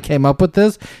 existed when I came up with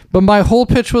this. But my whole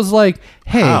pitch was like,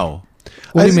 hey, How?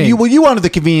 what do you mean? You wanted the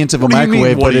convenience of a What do you mean,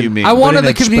 microwave. what but do in- you mean? I wanted but the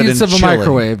in convenience but of in a chilling.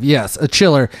 microwave. Yes, a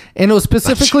chiller, and it was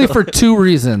specifically for 2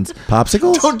 reasons.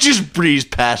 Popsicles? Don't just breeze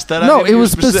past that. No, it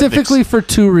was specifically for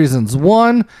 2 reasons.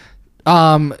 One,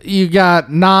 you got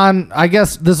I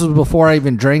guess this was before I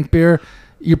even drank beer.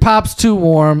 Your pop's too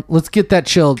warm. Let's get that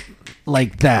chilled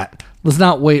like that. Let's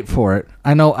not wait for it.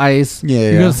 I know ice. Yeah,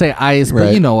 You're yeah. gonna say ice, but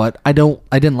Right. you know what? I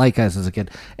didn't like ice as a kid.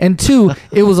 And 2,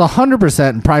 it was 100%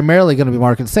 and primarily going to be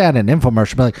marketed. Say an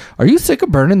infomercial, be like, "Are you sick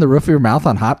of burning the roof of your mouth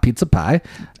on hot pizza pie?"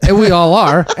 And we all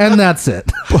are, and that's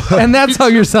it. And that's how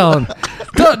you're selling.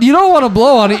 You don't want to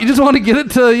blow on it. You just want to get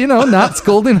it to not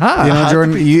scalding hot. You know,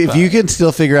 Jordan, if you can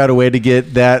still figure out a way to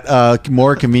get that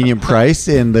more convenient price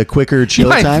and the quicker chill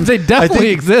Yeah, times, they definitely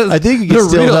exist. I think you can They're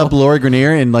still real. help Lori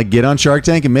Grenier and like get on Shark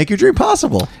Tank and make your dream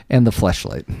possible. And the fleshlight.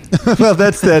 Well,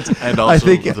 that's And I also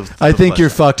think the I think you're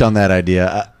flashlight. fucked on that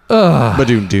idea.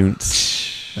 Badoon.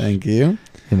 Thank you.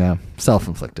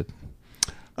 Self-inflicted.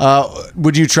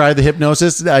 Would you try the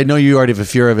hypnosis? I know you already have a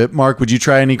fear of it. Mark, would you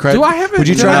try any? Do I have it? Would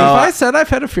you If try? I said I've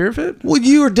had a fear of it. Well,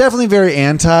 you are definitely very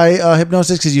anti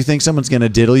hypnosis because you think someone's going to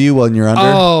diddle you while you're under.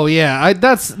 Oh yeah,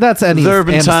 that's any. There have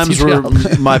been times where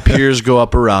anesthesiology. my peers go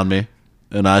up around me,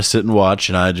 and I sit and watch,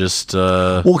 and I just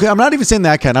Well, okay, I'm not even saying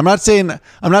that kind. I'm not saying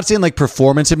like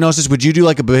performance hypnosis. Would you do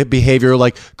like a behavior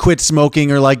like quit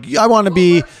smoking or like I want to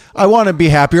be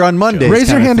happier on Mondays? Raise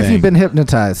your kinda hand if thing? you've been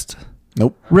hypnotized.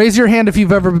 Nope. Raise your hand if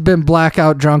you've ever been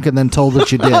blackout drunk and then told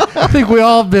that you did. I think we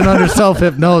all have been under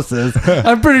self-hypnosis.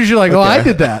 I'm pretty sure like, I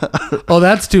did that. Oh,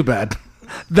 that's too bad.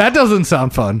 That doesn't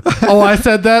sound fun. Oh, I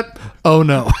said that? Oh,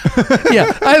 no.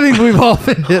 Yeah, I think we've all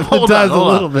been hypnotized a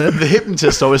little bit. The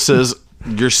hypnotist always says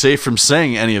you're safe from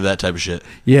saying any of that type of shit.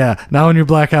 Yeah, now when you're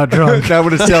blackout drunk, That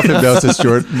would have self hypnosis,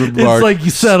 Jordan. it's like you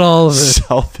said all of it.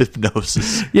 Self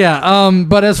hypnosis. Yeah,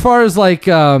 but as far as like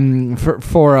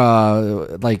for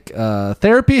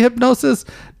therapy hypnosis,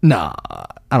 nah,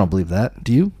 I don't believe that.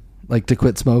 Do you? Like to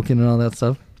quit smoking and all that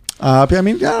stuff? I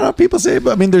mean, I don't know. People say,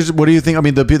 but I mean, what do you think? I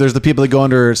mean, there's the people that go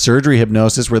under surgery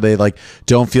hypnosis where they like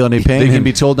don't feel any pain. They can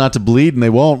be told not to bleed and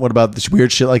they won't. What about this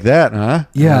weird shit like that? Huh?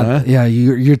 Yeah, yeah.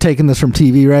 You're taking this from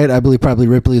TV, right? I believe probably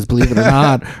Ripley's Believe It or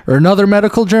Not, or another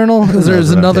medical journal. Is there knows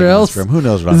what I'm another taking this else? from? Who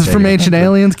knows what Is I'm this from taking it Ancient from?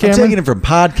 Aliens, I'm Cameron? taking it from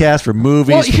podcasts, from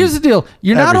movies. Well, from here's the deal.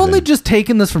 You're not everything. only just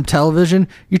taking this from television,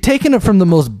 you're taking it from the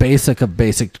most basic of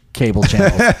basic cable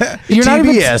channels. You're not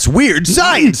even TBS, weird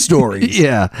science stories.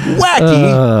 Yeah.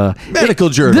 Wacky medical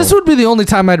journal. This would be the only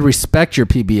time I'd respect your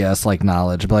PBS like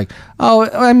knowledge. But like, oh,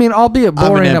 I mean, albeit I'm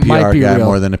boring, an it might NPR be guy real.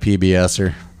 more than a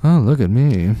PBSer. Oh, look at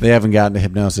me. They haven't gotten to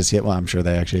hypnosis yet. Well, I'm sure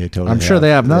they actually totally I'm sure they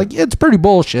have. And they're like, it's pretty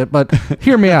bullshit, but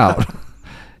hear me out.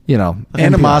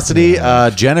 Animosity.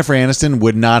 Jennifer Aniston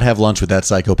would not have lunch with that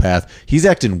psychopath. He's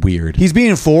acting weird. He's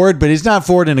being forward, but he's not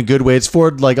forward in a good way. It's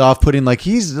forward like off-putting. Like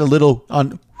he's a little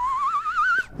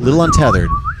untethered.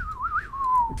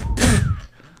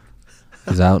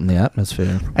 He's out in the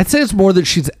atmosphere. I'd say it's more that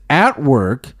she's at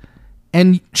work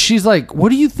and she's like, what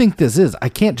do you think this is? I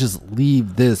can't just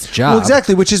leave this job. Well,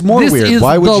 exactly, which is more this weird. Is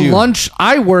Why would the you? lunch?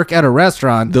 I work at a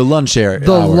restaurant. The lunch area.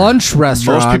 The lunch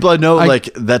restaurant. Most people I know like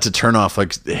that's a turnoff.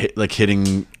 Like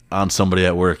hitting on somebody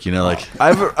at work. You know, like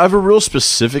I have a real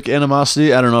specific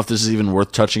animosity. I don't know if this is even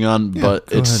worth touching on, but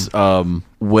it's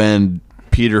when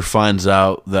Peter finds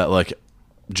out that like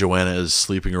Joanna is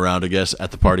sleeping around, I guess,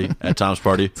 at the party, at Tom's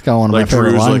party. It's got one of my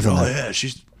favorite lines in there. yeah,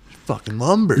 she's fucking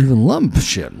lumber. Even lumber.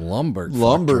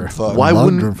 Why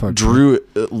wouldn't Drew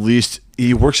at least,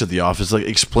 he works at the office, like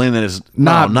explain that it's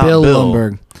not not Bill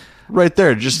Lumberg. Right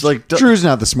there, just like Drew's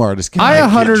not the smartest guy. I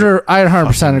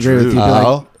 100% agree with you. Be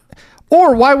like,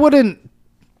 or why wouldn't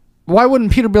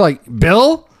Peter be like,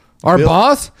 Bill, our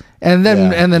boss, and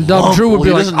then Doug Drew would be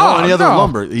he like, doesn't know any other no.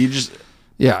 lumber. He just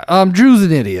Drew's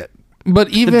an idiot. But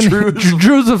even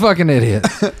Drew's a fucking idiot.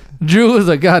 Drew is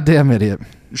a goddamn idiot.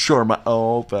 sure my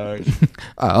sorry.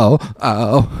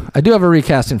 I do have a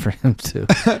recasting for him too.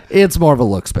 It's more of a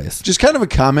look space. Just kind of a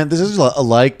comment. This is a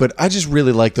like, but I just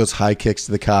really like those high kicks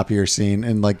to the copier scene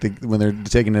and like when they're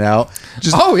taking it out.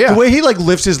 Just the way he like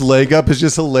lifts his leg up is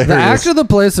just hilarious. The actor that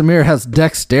plays Amir has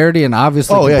dexterity and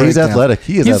obviously he's athletic.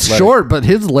 He's athletic. Short, but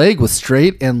his leg was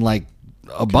straight and like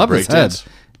above his head. Dance.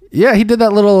 Yeah, he did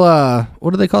that little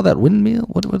what do they call that, windmill?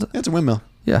 What was it? It's a windmill.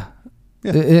 Yeah.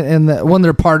 And when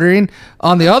they're partying.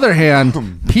 On the other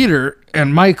hand, Peter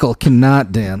and Michael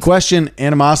cannot dance. Question,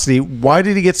 animosity. Why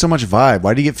did he get so much vibe?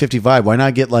 Why did he get 50 vibe? Why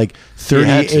not get like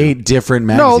 38 different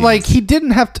magazines? No, like he didn't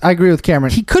have to. I agree with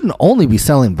Cameron. He couldn't only be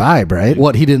selling Vibe, right?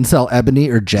 What, he didn't sell Ebony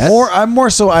or Jet? Or I'm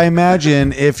more so, I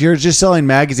imagine if you're just selling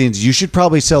magazines, you should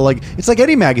probably sell like, it's like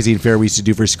any magazine fair we used to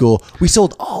do for school. We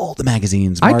sold all the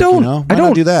magazines. Mark, I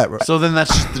don't do that. So then that's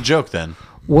just the joke then.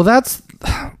 Well, that's...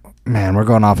 Man, we're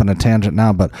going off on a tangent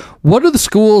now, but what are the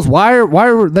schools? Why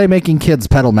are they making kids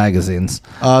peddle magazines?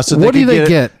 So what do they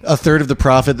get? A third of the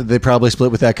profit that they probably split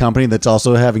with that company that's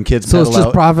also having kids So peddle it's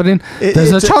just out.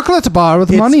 There's a chocolate bar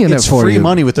with money in it for you. It's free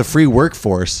money with a free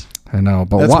workforce. I know,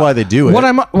 but that's why they do it.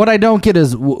 What I don't get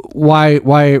is why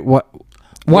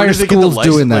are schools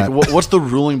doing that? Like, what's the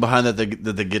ruling behind that they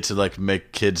get to like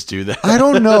make kids do that? I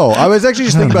don't know. I was actually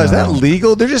just thinking about, is that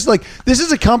legal? They're just like, this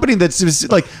is a company that's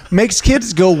like makes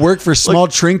kids go work for small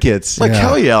trinkets. Like,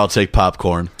 hell yeah, I'll take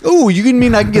popcorn. Ooh, you can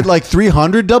mean I can get like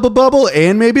 300 double bubble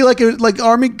and maybe like a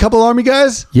couple army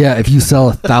guys? Yeah, if you sell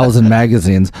 1,000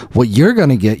 magazines, what you're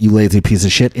gonna get, you lazy piece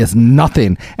of shit, is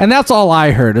nothing. And that's all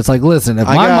I heard. It's like, listen, if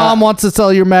my mom wants to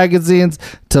sell your magazines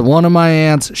to one of my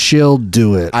aunts, she'll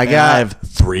do it. I have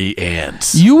 3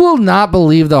 ants. You will not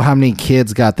believe though how many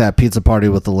kids got that pizza party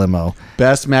with the limo.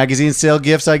 Best magazine sale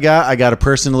gifts I got a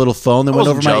person a little phone that went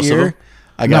over my ear.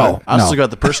 I still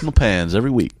got the personal pans every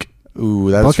week.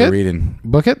 Ooh, that's for reading.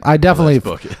 Book it. I definitely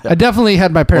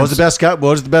had my parents. What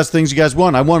was the best things you guys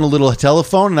won? I won a little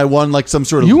telephone and I won like some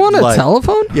sort of. You won a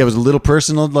telephone? Yeah, it was a little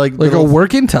personal like a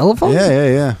working telephone.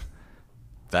 Yeah.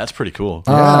 That's pretty cool.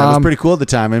 Yeah, it was pretty cool at the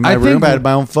time. In my room, I had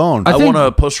my own phone. I won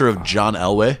a poster of John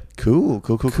Elway. Cool.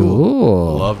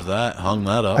 Loved that. Hung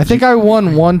that up. I think I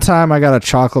won one time. I got a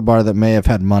chocolate bar that may have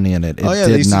had money in it. It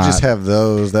they used to just have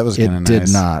those. That was kind of nice. It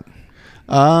did not.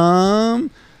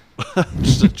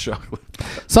 Just a chocolate.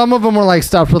 Some of them were like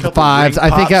stuffed with fives.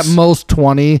 I think at most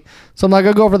 20. So I'm like,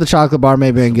 I'll go for the chocolate bar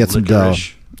maybe and get some dough.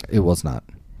 It was not.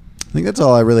 I think that's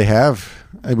all I really have.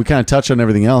 We kind of touched on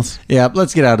everything else. Yeah,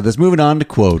 let's get out of this. Moving on to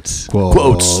quotes.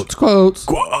 Quotes.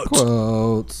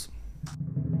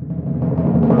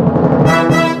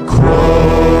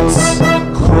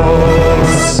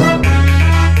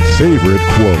 Favorite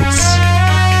quotes.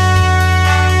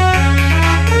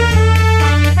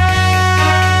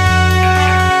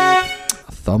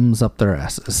 Thumbs up their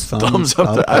asses. Thumbs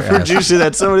up their I've heard you say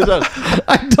that so many times.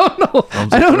 I don't know.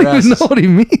 I don't even know what he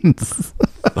means.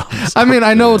 I mean,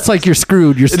 I know it's like you're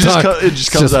screwed. You're stuck. It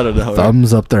just comes out of nowhere.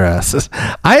 Thumbs up their asses.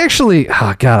 I actually,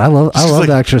 oh God, I love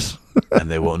the actress.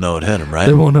 And they won't know it hit him, right?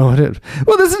 They won't know it hit.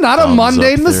 Well, this is not a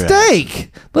mundane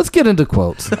mistake. Let's get into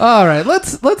quotes. All right,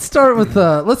 let's start with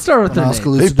their name.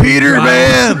 Hey, Peter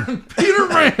Man.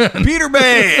 Peter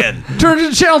Man. Turn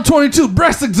to channel 22.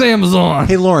 Breast exam is on.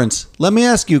 Hey, Lawrence, let me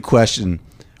ask you a question.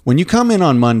 When you come in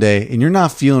on Monday and you're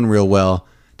not feeling real well,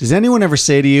 does anyone ever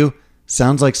say to you,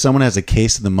 "Sounds like someone has a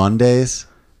case of the Mondays"?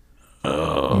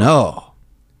 No,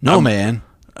 man.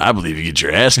 I believe you get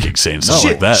your ass kicked saying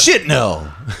something like that. Shit, no.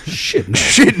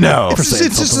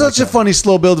 It's just such a funny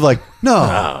slow build of like,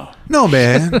 no,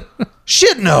 man.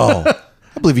 Shit, no.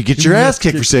 I believe you get your ass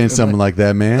kicked for saying something like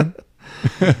that, man.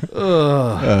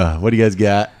 What do you guys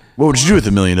got? What would you do with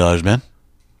 $1 million, man?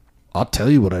 I'll tell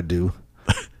you what I do.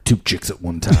 2 chicks at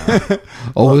one time.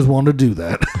 Always want to do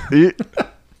that.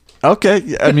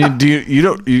 Okay. I mean, you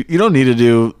don't need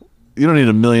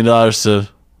 $1 million to.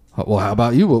 Well, how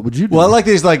about you? What would you do? Well, I like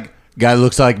these, like, Guy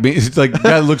looks like me. It's like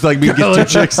guy looks like me. Gets two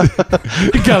chicks.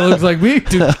 He kind of looks like me.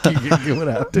 Dude, what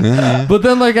happened? But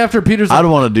then, like, after Peter's, I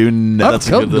don't want to do. That's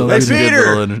a good little. Hey, That's a good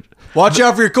Peter! little Watch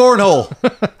out for your cornhole.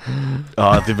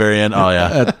 oh, at the very end. Oh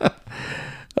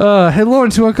yeah. hey,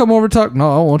 Lawrence, you want to come over and talk?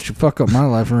 No, I don't want you to fuck up my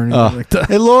life or anything like that.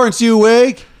 Hey, Lawrence, you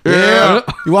awake? Yeah.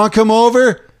 You want to come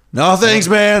over? No, thanks,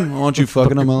 man. I want you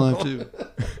fucking up my life too.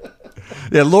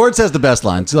 Yeah, Lawrence has the best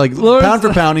lines. Like Lawrence- pound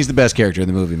for pound, he's the best character in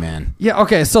the movie, man. Yeah,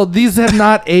 okay, so these have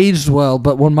not aged well,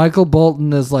 but when Michael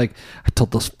Bolton is like, I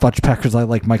told those fudge packers I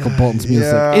like Michael Bolton's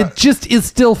music. Yeah. It just is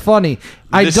still funny.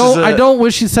 I This don't. is a- I don't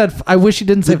wish he said. I wish he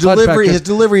didn't say The fudge delivery, packers. his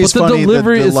delivery is but funny. The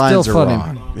delivery the is still lines are funny.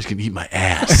 wrong. He's gonna eat my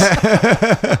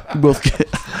ass. Both get,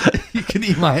 You can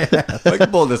eat my ass. Michael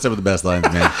Bolton has some of the best lines,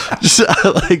 man.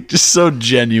 just so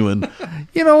genuine.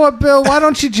 You know what, Bill? Why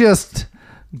don't you just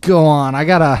go on? I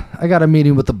got a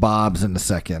meeting with the Bobs in a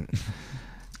second.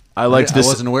 I liked I this.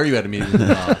 wasn't aware you had a meeting with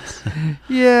the Bobs.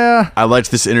 Yeah. I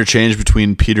liked this interchange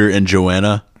between Peter and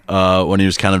Joanna when he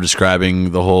was kind of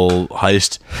describing the whole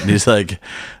heist. And he's like,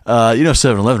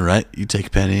 7-Eleven, right? You take a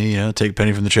penny, take a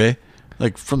penny from the tray.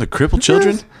 Like, from the crippled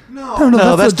children?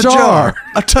 No, that's the the jar.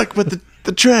 I'm talking about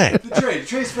the tray. The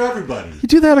tray's for everybody. You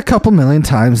do that a couple million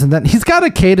times, and then he's got a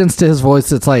cadence to his voice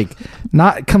that's like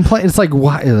not complain. It's like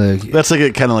why? That's like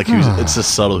a kind of like it's a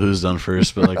subtle who's done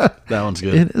first, but like that one's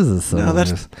good. It is a subtle. No,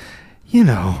 that's-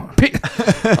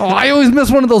 I always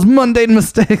miss one of those mundane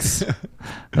mistakes.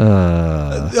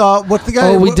 What's the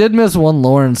guy? We did miss one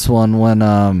Lawrence one when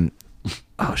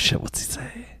oh shit, what's he say?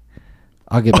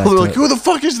 I'll get back they're to like, it. who the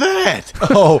fuck is that?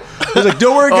 Oh, he's like,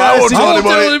 don't worry, I guys. won't He- tell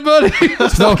Don't anybody. tell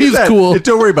anybody. No, he's cool.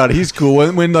 Don't worry about it. He's cool.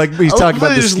 When like he's talking about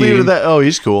the just leave it scheme. at that. Oh,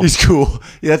 he's cool. He's cool.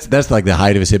 Yeah, that's like the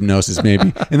height of his hypnosis,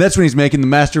 maybe. And that's when he's making the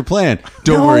master plan.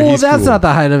 Don't worry, he's that's cool. not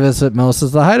the height of his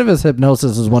hypnosis. The height of his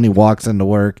hypnosis is when he walks into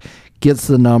work, gets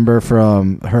the number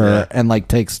from her, and like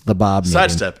takes the Bob meeting.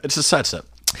 Sidestep. It's a sidestep.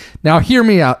 Now, hear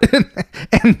me out.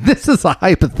 And this is a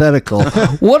hypothetical.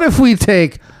 What if we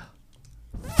take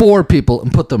 4 people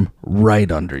and put them right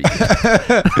under you?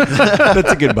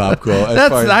 That's a good Bob quote.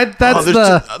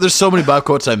 There's so many Bob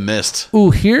quotes I missed.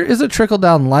 Ooh, here is a trickle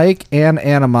down like and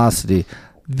animosity.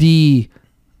 The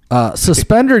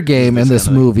suspender game in this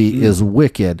movie is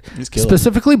wicked. killer.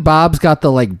 Specifically, Bob's got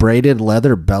the like braided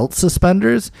leather belt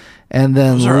suspenders, and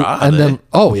then Those are odd, and then eh?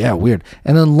 oh yeah, weird.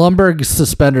 And then Lumberg's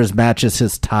suspenders matches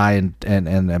his tie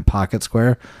and pocket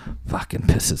square. Fucking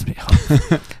pisses me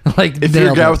off. Like If you're a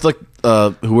nailed guy it. with like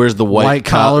who wears the white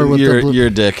collar with the you're, blue- you're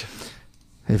a dick.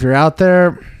 If you're out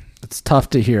there, it's tough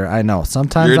to hear. I know.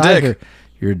 Sometimes You're a I dick. hear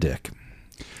you're a dick.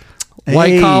 Hey,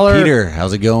 White collar. Peter,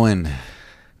 how's it going?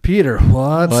 Peter,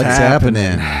 what's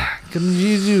happening? Can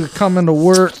you come into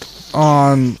work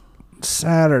on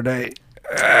Saturday?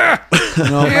 No,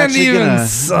 I'm And actually even gonna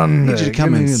Sunday. need you to come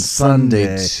Give in me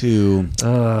Sunday Sunday.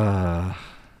 too.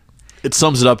 It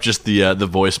sums it up. Just the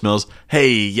voicemails.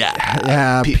 Hey,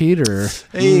 Yeah, Peter.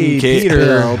 Hey, Okay.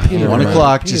 Peter. Peter. 1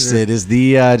 o'clock. Peter. Just it is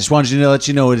the. Just wanted you to let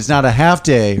you know it's not a half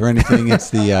day or anything.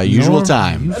 It's the usual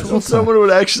time. That's what someone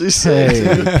would actually say.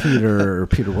 Hey, Peter.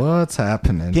 Peter, what's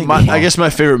happening? I guess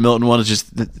my favorite Milton one is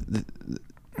just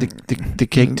The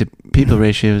cake to people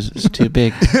ratio is too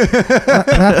big.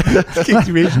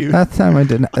 That time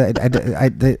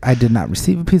I did not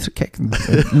receive a piece of cake.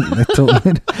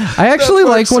 I actually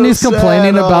like when he's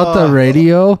complaining about the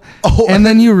radio, and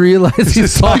then you realize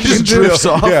he's talking just to, drifts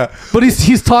off. Yeah. but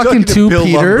he's talking to Bill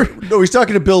Peter. Lumberg. No, he's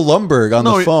talking to Bill Lumberg on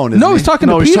the phone. No, he's talking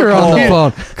to he's Peter talking on to the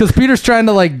phone because Peter's trying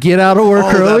to like get out of work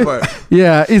Oh, that early. part.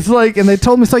 Yeah, it's like, and they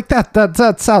told me it's like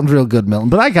that sounds real good, Milton.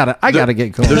 But I gotta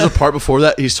get going. There's a part before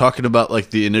that he's talking about like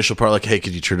the initial part, like, hey,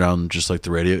 could you turn down just like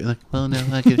the radio? You're like, well, no,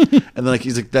 I could. And then like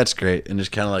he's like, that's great, and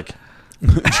just kind of like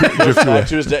drift back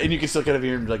to his day, and you can still kind of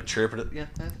hear him like chirping it. Yeah.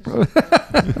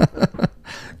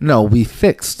 No, we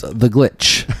fixed the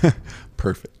glitch.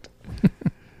 Perfect.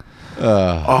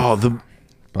 I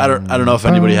don't know if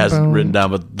anybody has it written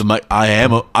down, but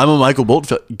I'm a Michael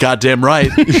Bolton. Goddamn right.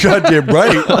 Goddamn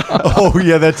right. Oh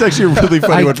yeah, that's actually a really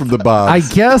funny one from the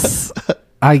Bobs.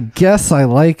 I guess I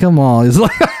like them all. He's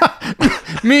like,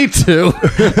 me too.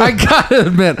 I gotta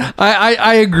admit,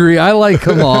 I agree. I like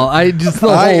them all. I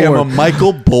am a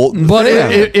Michael Bolton But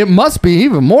fan. it must be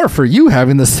even more for you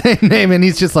having the same name. And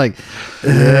he's just like,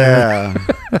 yeah.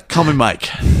 Call me Mike.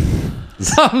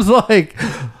 Tom's like,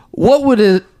 what would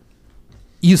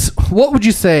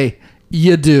you say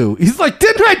you do? He's like,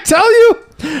 didn't I tell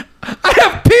you? I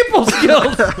have people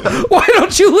skills. Why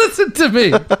don't you listen to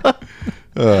me?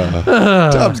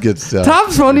 Tom's good stuff.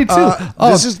 Tom's funny too.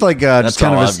 This is like just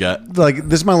kind all of I've got. like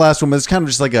this is my last one, but it's kind of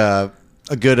just like a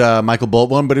good Michael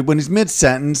Bolton one. But when he's mid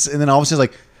sentence and then all of a sudden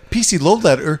he's like, PC load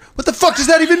letter. What the fuck does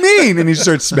that even mean? And he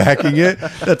starts smacking it.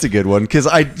 That's a good one because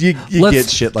you get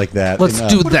shit like that. Let's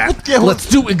do that. Let's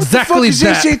do exactly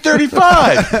that.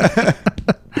 AC-35.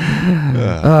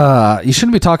 You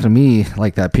shouldn't be talking to me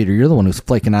like that, Peter. You're the one who's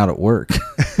flaking out at work.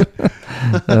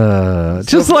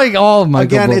 Just like all of my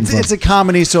Again, it's a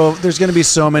comedy, so there's going to be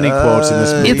so many quotes in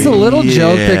this movie. It's a little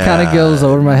joke that kind of goes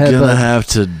over my head. Gonna have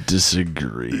to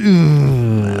disagree.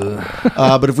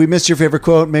 But if we missed your favorite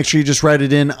quote, make sure you just write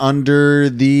it in under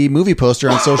the movie poster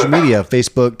on social media,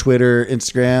 Facebook, Twitter,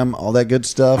 Instagram, all that good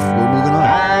stuff. We're moving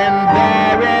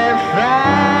on.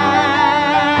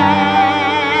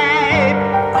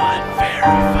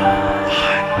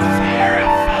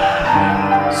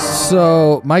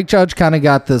 So Mike Judge kind of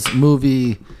got this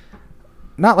movie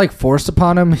not like forced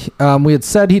upon him. We had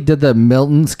said he did the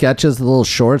Milton sketches, the little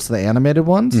shorts, the animated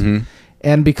ones. Mm-hmm.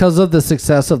 And because of the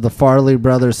success of the Farley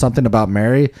brothers, Something About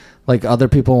Mary, like other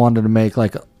people wanted to make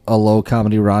like a low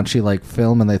comedy raunchy like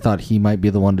film, and they thought he might be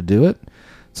the one to do it.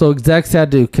 So execs had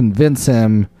to convince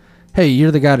him, hey,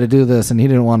 you're the guy to do this, and he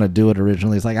didn't want to do it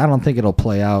originally. He's like, I don't think it'll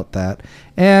play out that.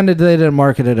 And they didn't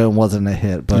market it, it wasn't a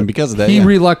hit. But And because of that, he yeah.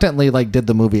 reluctantly like did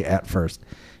the movie at first.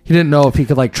 He didn't know if he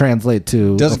could like translate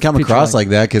to. Doesn't come across like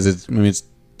that because it's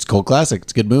a cult classic.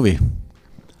 It's a good movie.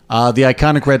 The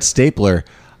iconic red stapler.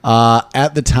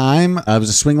 At the time, it was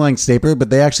a swing-line stapler, but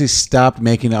they actually stopped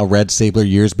making a red stapler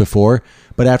years before.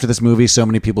 But after this movie, so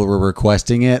many people were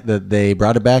requesting it that they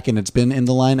brought it back, and it's been in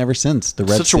the line ever since. The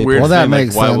red Such stapler. a weird Well, that thing.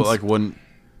 makes like, why, sense. like when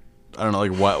I don't know,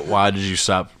 like why did you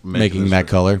stop making this? that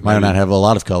color. Might not have a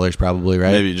lot of colors, probably,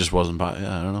 right? Maybe it just wasn't. Yeah,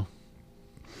 I don't know.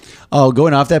 Oh,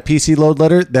 going off that PC load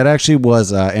letter, that actually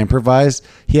was improvised.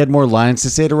 He had more lines to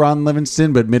say to Ron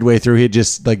Livingston, but midway through, he had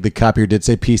just, like, the copier did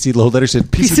say PC load letter,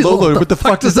 said PC load letter, what the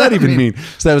fuck does that even mean?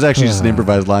 So that was actually just an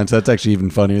improvised line, so that's actually even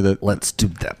funnier. That Let's do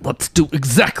that. Let's do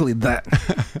exactly that.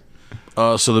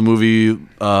 So the movie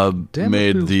Damn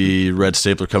made it. the red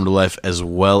stapler come to life, as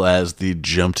well as the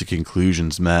jump to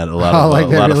conclusions. Matt, a lot Oh, of like a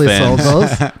they lot really of fans, sold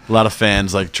those? a lot of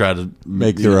fans like try to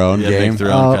Make their own game. make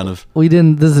their own kind of We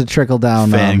didn't. This is a trickle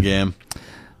down fan game.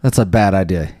 That's a bad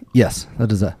idea. Yes,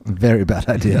 that is a very bad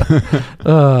idea.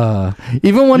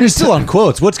 Even when You're it's still on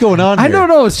quotes. What's going on I here? don't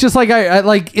know. It's just like I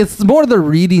like. It's more the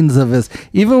readings of this.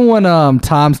 Even when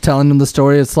Tom's telling him the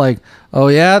story, it's like, oh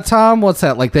yeah, Tom, what's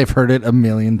that? Like they've heard it a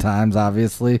million times,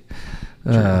 obviously.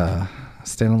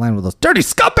 Stand in line with those dirty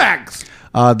scumbags.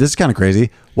 This is kind of crazy.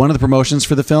 One of the promotions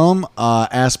for the film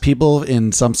asked people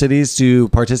in some cities to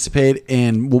participate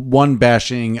in one,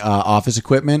 bashing office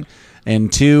equipment,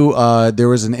 and two, there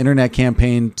was an internet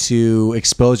campaign to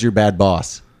expose your bad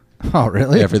boss. Oh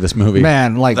really? Yeah, for this movie.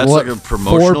 Man, like That's what? like a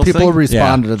promotional 4 people thing?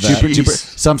 responded to that.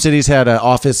 Jeez. Some cities had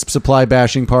office supply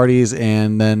bashing parties,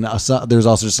 and then there's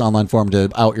also just an online forum to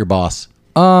out your boss.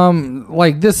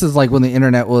 Like this is like when the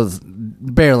internet was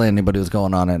barely anybody was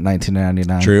going on it in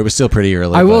 1999. True, it was still pretty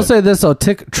early. I will but- say this though,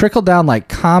 trickle down like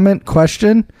comment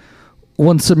question.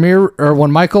 When Samir or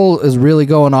when Michael is really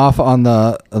going off on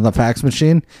the fax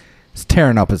machine, he's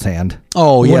tearing up his hand.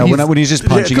 Oh yeah, he's- when he's just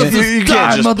punching You, it. you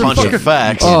God, can't just punch motherfucker. a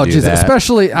fax. Oh do Jesus! that.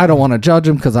 Especially, I don't want to judge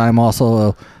him because I'm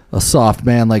also a soft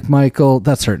man like Michael.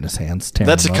 That's hurting his hands. tearing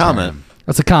That's a him up. comment.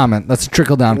 That's a comment. That's a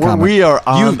trickle down comment. We are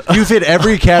on. You've hit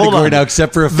every Hold category on. now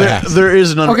except for a fact. There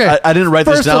is an. Okay, I didn't write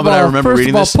this first down, of but I all- remember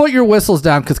reading First this. of all, put your whistles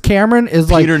down because Cameron is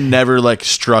Peter like, never like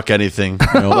struck anything.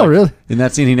 oh really? In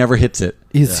that scene, he never hits it.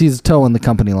 He's towing the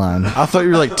company line. I thought you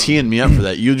were like teeing me up for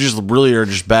that. You just really are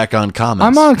just back on comments.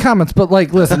 I'm on comments, but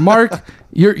like, listen, Mark,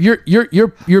 you're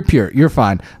pure, you're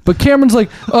fine. But Cameron's like,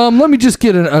 let me just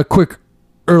get a quick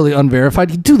early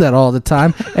unverified. You do that all the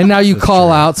time, and now you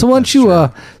call out. So why don't you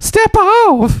step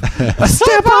off,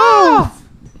 step off,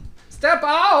 step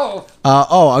off?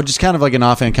 Oh, just kind of like an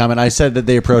offhand comment. I said that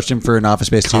they approached him for an Office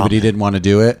Space 2, but he didn't want to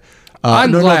do it.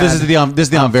 I'm no, glad. this is the unverified.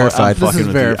 This is fucking with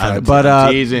you. verified. But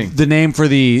I'm teasing. the name for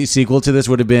the sequel to this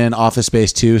would have been Office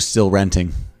Space 2, Still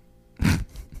Renting.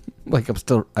 Like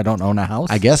I don't own a house.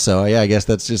 I guess so. Yeah, I guess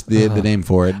that's just the name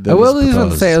for it. I will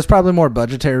even say it was probably more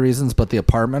budgetary reasons, but the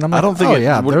apartment. I'm like, I don't think. Oh it-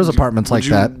 yeah, would- there's apartments would like you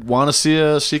that. Want to see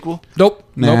a sequel? Nope.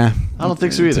 Nah, Nope. I don't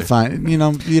think so it's either. fine. You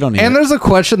know, you don't need And it. there's a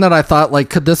question that I thought, like,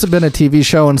 could this have been a TV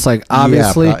show? And it's like,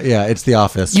 obviously, yeah, it's The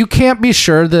Office. you can't be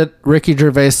sure that Ricky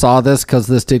Gervais saw this because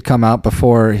this did come out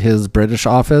before his British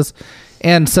office.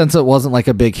 And since it wasn't like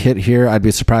a big hit here, I'd be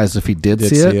surprised if he did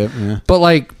see it. yeah. But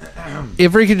like,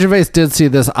 if Ricky Gervais did see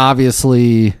this,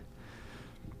 obviously,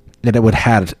 that it would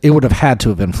have had to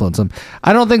have influenced him.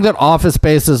 I don't think that Office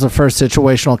Space is the first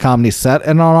situational comedy set in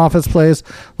an office place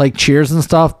like Cheers and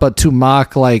stuff, but to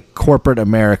mock like corporate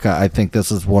America, I think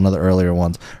this is one of the earlier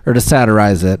ones, or to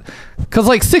satirize it, because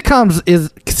like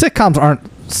sitcoms aren't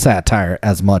satire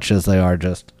as much as they are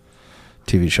just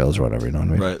TV shows or whatever. You know what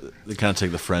I mean? Right. They kind of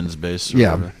take the Friends base. Or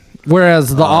Yeah. whatever.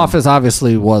 Whereas The Office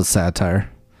obviously was satire,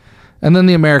 and then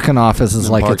The American Office is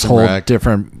like Parks its and whole Rec.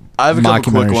 different. I have a couple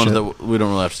quick mockumentary ones shit. that we don't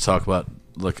really have to talk about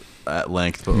like at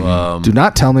length, but Do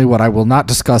not tell me what I will not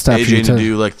discuss after you AJ to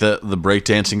do like the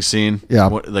breakdancing scene. Yeah.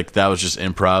 Like that was just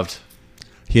improv.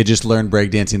 He had just learned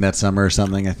breakdancing that summer or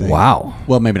something, I think. Wow.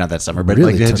 Well, maybe not that summer, but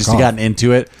Really like had took just off. gotten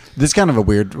into it. This is kind of a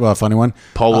weird, funny one.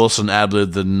 Paul Wilson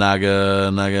ad-libbed the Naga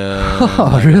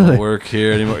Oh, really? don't work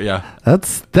here anymore. Yeah,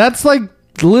 That's like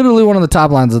literally one of the top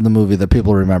lines in the movie that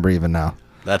people remember even now.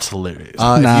 that's hilarious.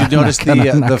 If you notice not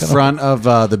gonna- the not gonna. front of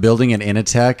the building in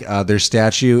Initech, their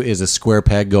statue is a square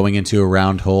peg going into a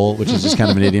round hole, which is just kind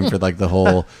of an idiom for like the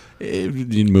whole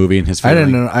movie and his I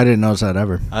feeling. didn't notice that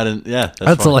ever. I didn't. Yeah,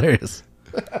 That's funny. hilarious.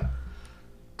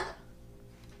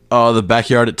 Oh, the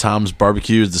backyard at Tom's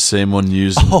Barbecue is the same one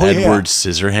used in Oh, yeah. Edward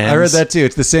Scissorhands. I read that too.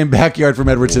 It's the same backyard from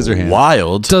Edward Scissorhands.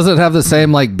 Wild. Does it have the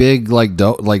same like big like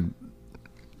like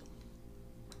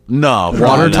No.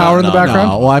 Water tower in the background?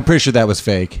 No, well, I'm pretty sure that was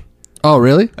fake. Oh,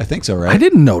 really? I think so, right? I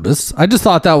didn't notice. I just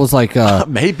thought that was like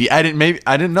Maybe I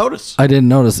didn't notice. I didn't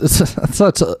notice. It's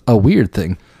such a weird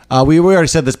thing. We already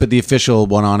said this, but the official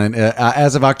one on it,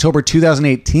 as of October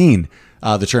 2018,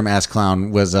 the term ass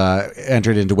clown was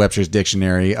entered into Webster's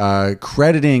dictionary,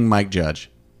 crediting Mike Judge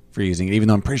for using it, even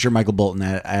though I'm pretty sure Michael Bolton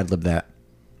ad-libbed that.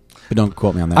 But don't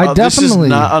quote me on that. I This is definitely-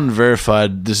 not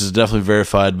unverified. This is definitely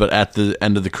verified. But at the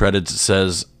end of the credits, it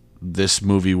says this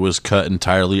movie was cut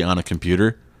entirely on a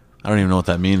computer. I don't even know what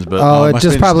that means, but Oh, it it must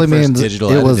just have been probably the first means digital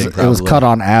it was editing, it was probably. cut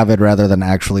on Avid rather than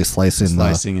actually slicing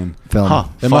Slicing the and- film. Huh.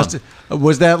 That Fun.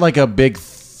 was that like a big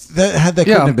that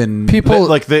couldn't have been people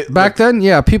like they- back then.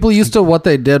 Yeah, people used to what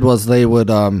they did was they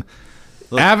would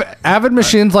Avid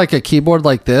machines like a keyboard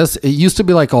like this. It used to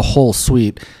be like a whole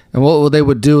suite, and what they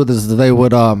would do is they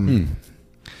would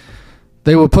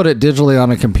they would put it digitally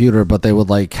on a computer, but they would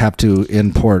like have to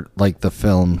import like the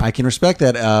film. I can respect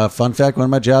that. Fun fact: one of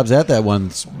my jobs at that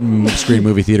one screen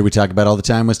movie theater we talk about all the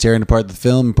time was tearing apart the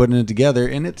film and putting it together,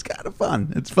 and it's kind of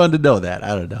fun. It's fun to know that. I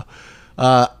don't know.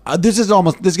 This is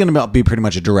going to be pretty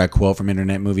much a direct quote from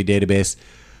Internet Movie Database.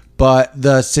 But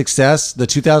the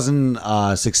 2000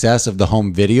 success of the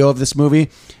home video of this movie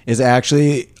is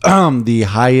actually the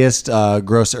highest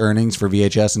gross earnings for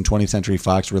VHS and 20th Century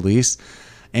Fox release.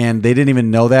 And they didn't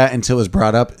even know that until it was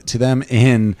brought up to them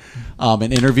in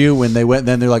an interview when they went.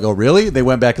 Then they're like, "Oh, really?" They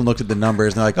went back and looked at the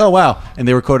numbers, and they're like, "Oh, wow!" And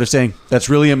they were quoted saying, "That's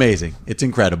really amazing. It's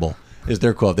incredible." Is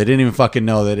their quote? They didn't even fucking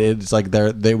know that it's like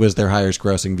it was their highest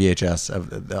grossing VHS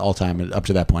of all time up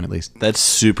to that point, at least. that's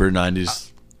super 90s.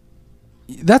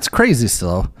 That's crazy.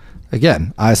 Still,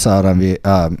 again, I saw it on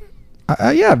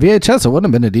VHS. It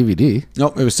wouldn't have been a DVD.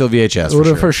 Nope, it was still VHS. It would For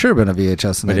have sure. for sure been a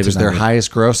VHS. In But it was their 1990.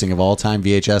 highest grossing of all time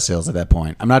VHS sales at that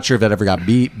point. I'm not sure if that ever got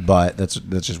beat, but that's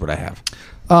just what I have.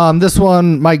 This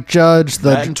one, Mike Judge.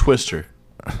 That and Twister.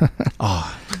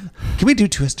 Can we do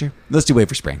Twister? Let's do Wait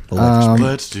for Spring.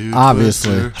 Let's do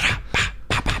obviously. Twister.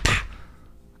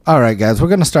 All right, guys, we're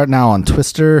gonna start now on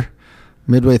Twister.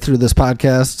 Midway through this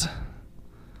podcast,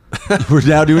 We're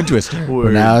now doing Twister.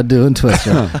 we're now doing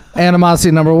Twister.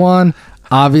 Animosity number one.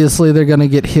 Obviously, they're gonna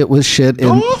get hit with shit.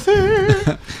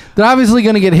 They're obviously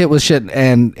gonna get hit with shit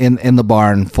and in the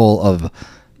barn full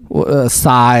of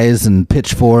size and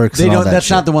pitchforks. They and all don't. that That's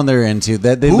shit. not the one they're into.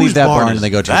 They Whose leave that barn barn is and they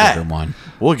go to that? a different one.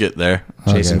 We'll get there.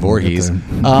 Jason we'll get Voorhees.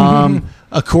 there.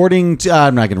 According to,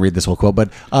 I'm not going to read this whole quote, but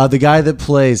the guy that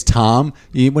plays Tom,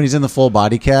 when he's in the full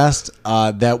body cast,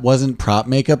 that wasn't prop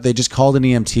makeup. They just called an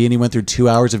EMT, and he went through 2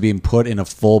 hours of being put in a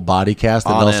full body cast.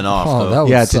 that On also- and off. Oh, though. that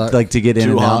Yeah, would suck. to get in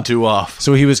Two and on, out. two off.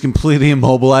 So he was completely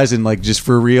immobilized and like just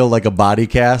for real, like a body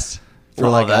cast for Wow,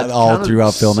 like that all kinda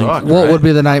throughout filming. sucked. What right? would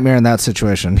be the nightmare in that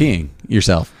situation? Peeing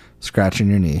yourself. Scratching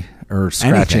your knee or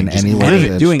scratching Anything, just anywhere.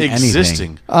 anything, that- doing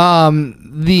Existing.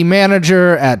 The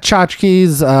manager at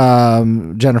Tchotchkes,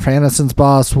 Jennifer Aniston's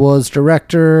boss, was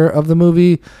director of the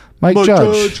movie. Mike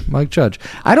Judge. Mike Judge.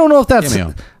 I don't know if that's.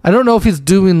 Cameo. I don't know if he's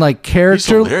doing like He's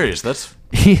character. hilarious. That's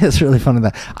He is really funny.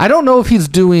 That I don't know if he's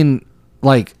doing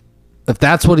like. If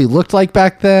that's what he looked like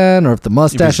back then, or if the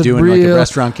mustache is doing, real, like, a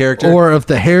restaurant character. or if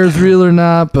the hair's real or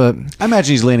not. But I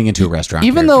imagine he's leaning into a restaurant.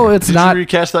 even character. though it's did not, you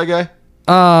recast that guy?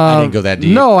 I didn't go that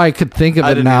deep. no, I could think of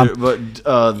I it didn't now. either, but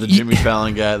the Jimmy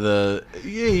Fallon guy,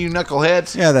 you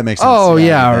knuckleheads. Yeah, that makes sense. Oh I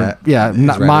yeah, get or, that. yeah. He's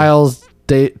Not right. Miles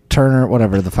Turner,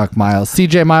 whatever the fuck, Miles.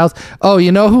 CJ Miles. Oh,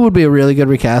 you know who would be a really good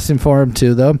recasting for him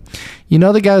too, though. You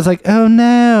know the guy who's like, oh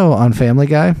no, on Family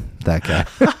Guy. That guy.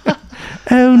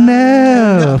 Oh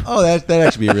no. Oh, that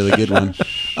actually be a really good one.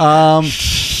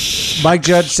 Mike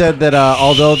Judge said that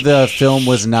although the film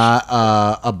was not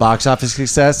a box office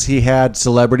success, he had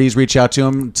celebrities reach out to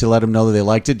him to let him know that they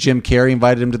liked it. Jim Carrey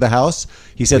invited him to the house.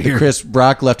 He said that Chris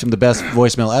Rock left him the best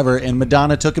voicemail ever, and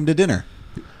Madonna took him to dinner.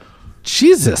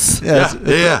 Jesus.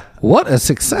 Yeah. What a That's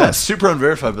success. super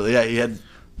unverified, but yeah,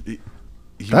 he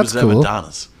That's was at cool.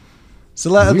 Madonna's.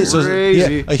 This was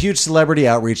Crazy. a huge celebrity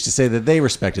outreach to say that they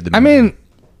respected the I movie. mean,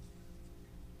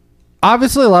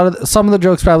 obviously some of the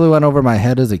jokes probably went over my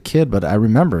head as a kid, but I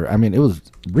remember. I mean, it was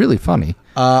really funny.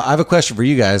 I have a question for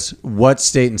you guys. What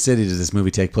state and city does this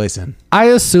movie take place in? I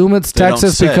assume it's They don't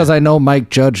Texas say. because I know Mike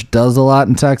Judge does a lot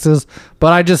in Texas,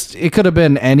 but it could have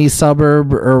been any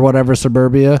suburb or whatever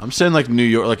suburbia. I'm saying like New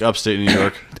York, like upstate New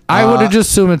York. I would have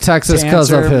just assumed it's Texas To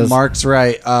because of answer, his. Mark's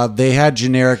right. They had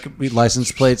generic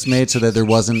license plates made so that there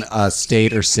wasn't a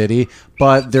state or city,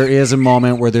 but there is a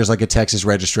moment where there's like a Texas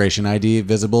registration ID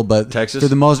visible. But Texas? for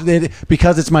the most,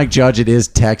 because it's Mike Judge, it is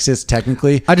Texas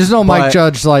technically. I just know Mike But-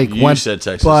 Judge You went. said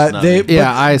Texas, But not they, me.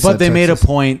 Yeah, I but said they made a Texas.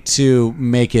 point to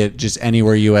make it just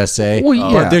anywhere USA. Well,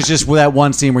 yeah. But there's just that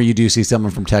one scene where you do see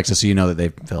someone from Texas, so you know that they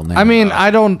filmed there. I mean,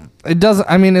 I don't. It doesn't.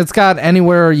 I mean, it's got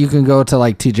anywhere you can go to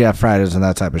like TGF Fridays and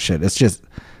that type of shit. It's just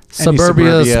Any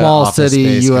suburbia, small office city,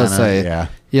 space USA. kinda, yeah.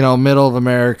 You know, middle of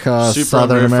America, Super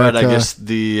Southern unverified. America. I guess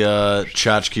the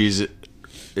Tchotchkes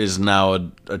is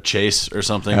now a Chase or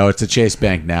something. Oh, it's a Chase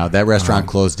Bank now. That restaurant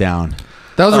closed down.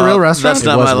 That was a real restaurant. That's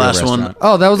not was my a real last one. restaurant.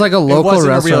 Oh, that was like a It local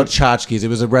wasn't a real restaurant. Tchotchkes. It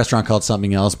was a restaurant called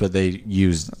something else, but they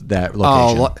used that Oh,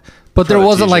 location. but there Probably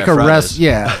wasn't TGI like a rest. Fridays.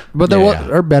 Yeah, but there Yeah.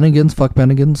 was or Bennigan's. Fuck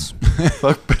Bennigan's.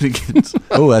 Fuck Bennigan's.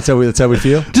 Oh, that's how we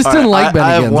feel. Just All didn't right, like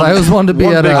I have Bennigan's. one- I always wanted to be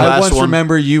one at big a. last I once one.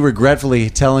 remember you regretfully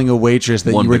telling a waitress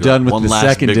that One you were big done one. with One the last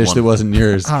second big dish one. that wasn't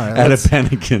yours All right, at a let's-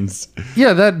 Bennigan's.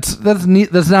 Yeah, that's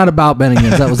neat. That's not about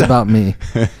Bennigan's. That was about me.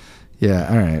 Yeah.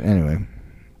 All right. Anyway,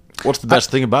 What's the best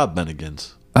thing about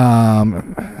Bennigan's?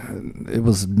 it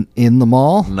was in the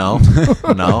mall. No,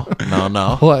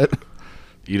 no. What?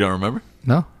 You don't remember?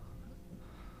 No.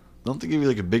 Don't they give you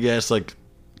like a big ass like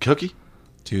cookie?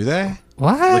 Do they?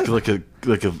 What? Like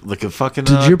a fucking.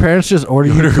 Did your parents just order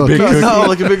you a cookie? no,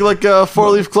 like a big like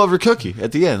 4-leaf clover cookie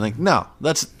at the end. Like no,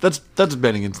 that's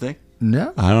Bennigan's thing.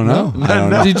 No. I don't know. I don't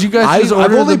know. Did you guys just I've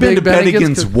order only the been to big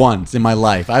Bennigan's Bennigan's? once in my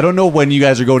life. I don't know when you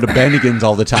guys are going to Bennigan's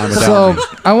all the time without So me.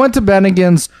 I went to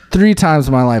Bennigan's 3 times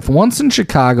in my life. Once in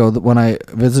Chicago when I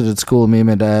visited school. Me and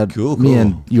my dad, Cool, me cool.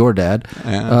 and your dad,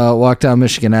 Yeah. walked down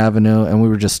Michigan Avenue, and we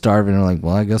were just starving. And we're like,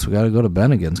 well, I guess we got to go to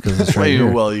Bennigan's because it's right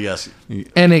here. Well, yes.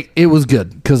 And it was good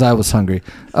because I was hungry.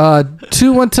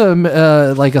 2 went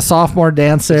to like a sophomore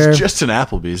dance there. It's just an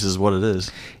Applebee's is what it is.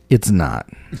 It's not.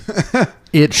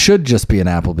 It should just be an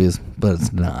Applebee's, but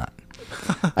it's not.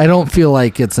 I don't feel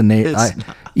like it's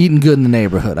eating good in the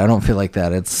neighborhood. I don't feel like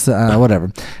that. It's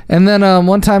whatever. And then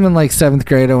one time in like 7th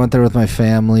grade, I went there with my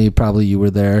family. Probably you were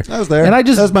there. I was there. And that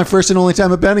was my first and only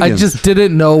time at Bennigan's. I just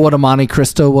didn't know what a Monte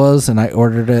Cristo was, and I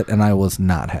ordered it, and I was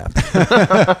not happy.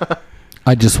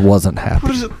 I just wasn't happy.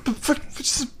 What is it?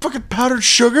 It's fucking powdered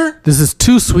sugar? This is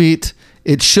too sweet.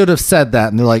 It should have said that.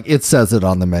 And they're like, it says it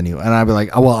on the menu. And I'd be like,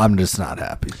 oh, well, I'm just not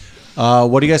happy.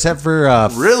 what do you guys have for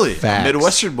Really? facts? A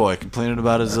Midwestern boy complaining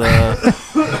about his.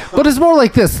 But it's more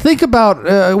like this. Think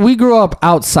about, we grew up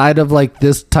outside of like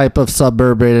this type of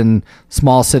suburban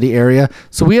small city area.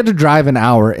 So we had to drive an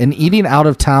hour, and eating out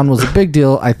of town was a big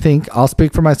deal. I think I'll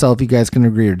speak for myself. You guys can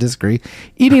agree or disagree.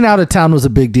 Eating out of town was a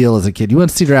big deal as a kid. You went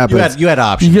to Cedar Rapids. You had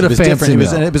options. You get a it was fancy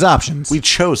different. meal. It was options. We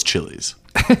chose Chili's.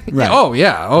 right. Oh,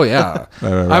 yeah. Oh, yeah.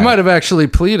 I might have actually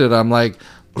pleaded. I'm like,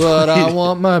 but I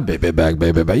want my baby back,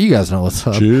 baby back. You guys know what's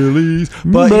up. Chili's.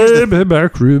 But Baby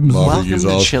back ribs. Welcome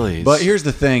to Chili's. But here's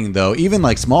the thing, though. Even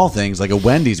like small things, like a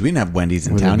Wendy's. We didn't have Wendy's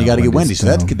in town. You got to get Wendy's, so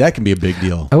that can be a big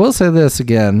deal. I will say this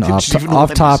again, you even know off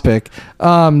Wendy's? topic.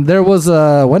 There was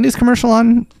a Wendy's commercial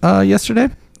on yesterday,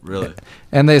 Really?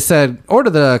 and they said, order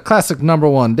the classic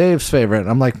 #1, Dave's favorite.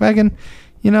 I'm like, Megan,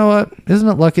 you know what? Isn't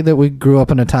it lucky that we grew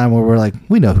up in a time where we're like,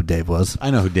 we know who Dave was.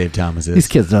 I know who Dave Thomas is. These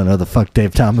kids don't know the fuck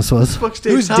Dave Thomas was.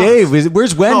 Who's Dave?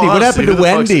 Where's Wendy? No, what honestly, happened to who the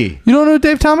fuck's- Wendy? You don't know who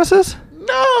Dave Thomas is?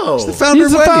 No. Founder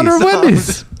He's of the founder of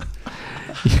Wendy's. Wendy's.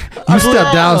 You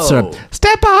step down, sir.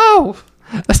 Step off.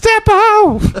 Step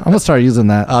off. I'm going to start using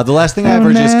that. The last thing I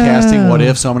ever just casting What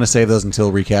If, so I'm going to save those until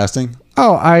recasting.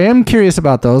 Oh, I am curious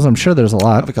about those. I'm sure there's a I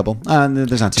lot. have a couple.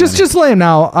 There's not too many. Just lay them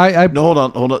now. I No, hold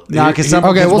on. Nah, because some.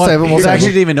 Okay, we'll save it, we'll I save actually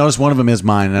it. didn't even notice one of them is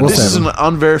mine. We'll This save is him. an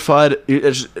unverified.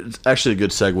 It's actually a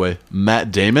good segue.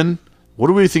 Matt Damon. What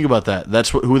do we think about that? That's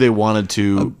who they wanted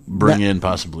to bring in,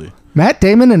 possibly Matt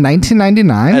Damon in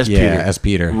 1999. as Peter. as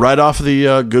Peter. Right off of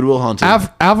the Goodwill Hunting.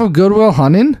 Alfred Goodwill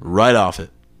Hunting. Right off it.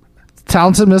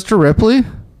 Talented Mr. Ripley.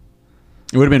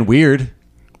 It would have been weird.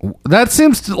 That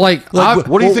seems to, like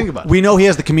what do you think about it? We know he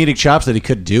has the comedic chops that he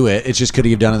could do it. It's just, could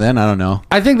he have done it then? I don't know.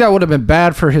 I think that would have been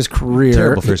bad for his career.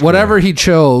 Terrible for his Whatever career. he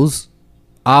chose,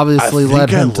 obviously led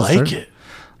him to like certain- it.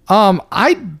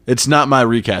 It's not my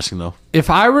recasting though. If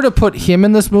I were to put him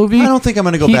in this movie, I don't think I'm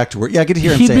going to go he- back to work. Yeah, I could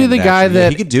hear him he'd saying be the it, guy actually. Yeah,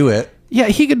 that- he could do it. yeah,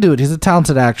 he could do it. He's a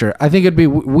talented actor. I think it'd be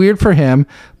weird for him,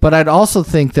 but I'd also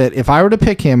think that if I were to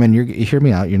pick him, and you hear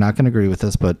me out, you're not going to agree with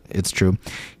this, but it's true.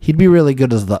 He'd be really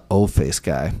good as the O-face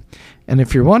guy. And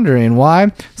if you're wondering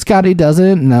why, Scotty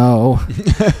doesn't know.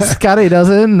 Scotty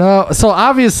doesn't know. So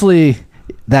obviously,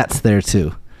 that's there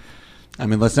too. I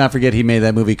mean, let's not forget he made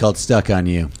that movie called Stuck on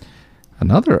You.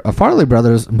 A Farley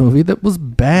Brothers movie that was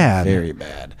bad. Very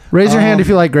bad. Raise your hand if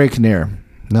you like Greg Kinnear.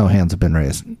 No hands have been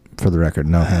raised. For the record,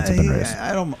 no hands have been raised.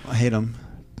 I don't hate him.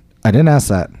 I didn't ask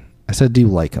that. I said, do you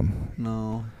like him?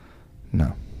 No.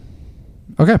 No.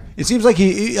 Okay. It seems like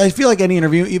I feel like any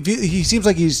interview, he seems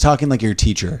like he's talking like your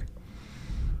teacher.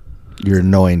 Your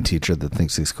annoying teacher that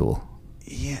thinks he's cool.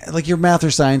 Yeah, like your math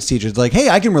or science teacher. It's like, hey,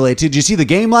 I can relate to. Did you see the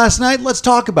game last night? Let's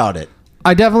talk about it.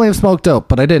 I definitely have smoked dope,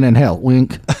 but I didn't inhale.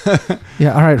 Wink.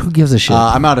 Yeah, all right. Who gives a shit?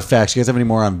 I'm out of facts. You guys have any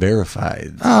more on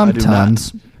verified?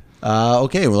 Tons.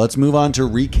 Okay, well, let's move on to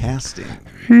recasting.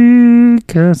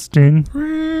 Recasting.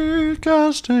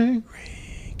 Recasting.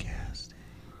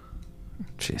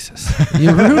 Jesus.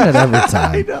 You ruin it every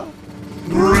time. I know.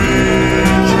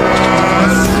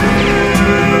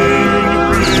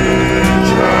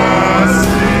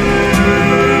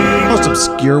 Most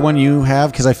obscure one you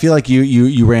have? Because I feel like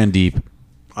you ran deep.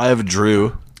 I have a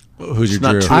Drew. Who's your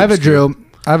not Drew? too- I have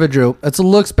a Drew. It's a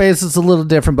look space. It's a little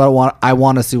different, but I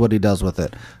want to see what he does with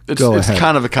it. It's Go ahead.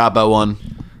 kind of a cop-out one.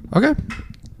 Okay.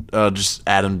 Just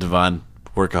Adam Devine,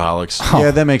 Workaholics.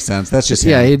 Yeah, that makes sense. That's just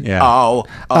Yeah, him. he- Yeah.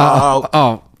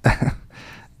 Oh.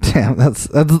 Damn, that's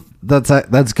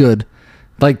good.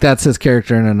 Like that's his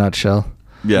character in a nutshell.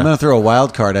 Yeah. I'm gonna throw a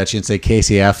wild card at you and say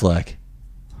Casey Affleck.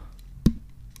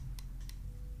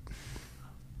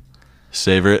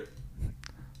 Savor it.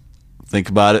 Think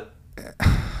about it.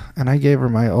 And I gave her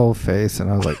my old face,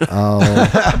 and I was like,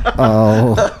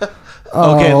 oh.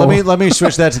 Okay, let me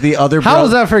switch that to the other. How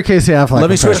was that for Casey Affleck? Let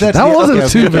me switch that. To That the, wasn't okay,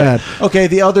 too okay. bad. Okay,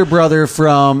 the other brother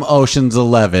from Ocean's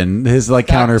 11, his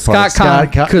counterpart.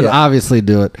 Scott Conn could yeah. obviously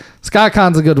do it. Scott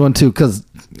Conn's a good one too, because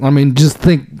I mean, just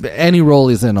think any role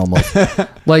he's in almost.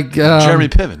 Like Jeremy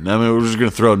Piven. I mean, we're just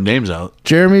going to throw names out.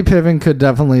 Jeremy Piven could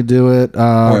definitely do it.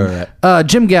 Right.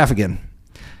 Jim Gaffigan.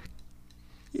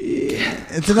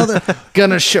 It's another.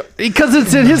 Gonna show because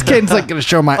it's in his case. It's like gonna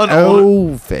show my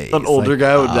face. An older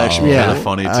guy would actually be kind of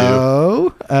funny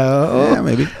too. Yeah,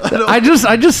 maybe. I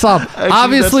just saw.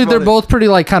 Obviously, that's they're funny. both pretty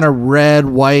like kind of red,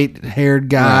 white haired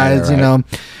guys. Right. You know,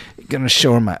 gonna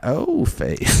show my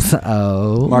face.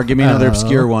 Mark, give me another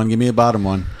obscure one. Give me a bottom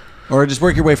one, or just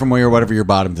work your way from whatever your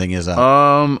bottom thing is.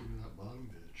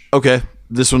 Okay.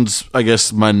 This one's, I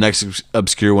guess, my next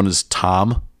obscure one is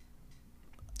Tom.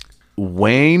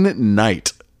 Wayne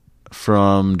Knight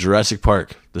from Jurassic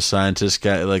Park, the scientist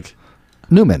guy, like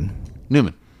Newman.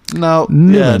 Newman. No,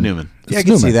 Newman. yeah, Newman. Yeah, I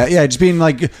can see that. Yeah, just being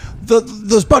like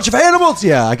those bunch of animals.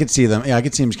 Yeah, I could see them. Yeah, I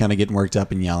could see him just kind of getting worked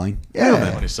up and yelling.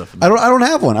 Yeah, Funny stuff. I don't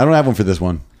have one. I don't have one for this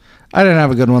one. I didn't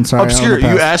have a good one. Sorry. Obscure. on the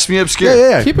You pass. asked me obscure.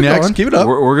 Yeah. Keep it Next, going. keep it up.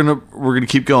 We're gonna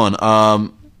keep going.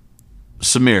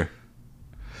 Samir.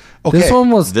 Okay. This one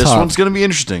was This tough. one's gonna be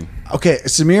interesting. Okay,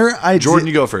 Samir. Jordan,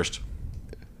 you go first.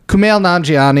 Kumail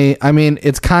Nanjiani. I mean,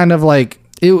 it's kind of like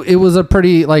it was a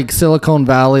pretty like Silicon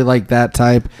Valley, like that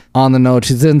type on the note.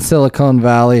 She's in Silicon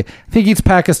Valley. I think he's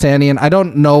Pakistani, and I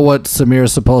don't know what Samir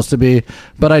is supposed to be,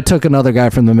 but I took another guy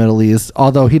from the Middle East,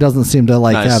 although he doesn't seem to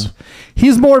like Nice. have.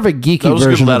 He's more of a geeky That was a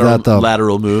good version of that, though.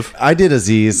 lateral move. I did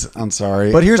Aziz. I'm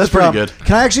sorry, but here's That's the problem. pretty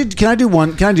good. Can I do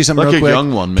one? Can I do something Like real a quick?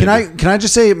 young one, Can maybe. I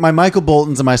just say my Michael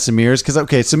Boltons and my Samirs? Because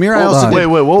Samir, I Hold also on. did,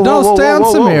 Wait, whoa, No, whoa, stay whoa, on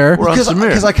whoa, whoa. Samir. We're on Samir.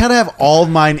 because I kind of have all of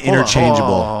mine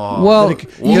interchangeable. Well,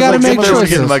 you got to like make someone There we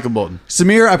choices. get Michael Bolton.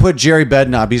 Samir, I put Jerry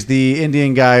Bednob. He's the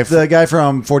Indian guy, the guy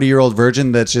from 40-Year-Old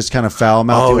Virgin that's just kind of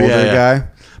foul-mouthed, Oh, the older yeah, yeah. guy.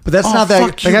 But that's not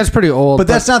that. That guy's pretty old, But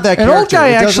that's not that an character. old guy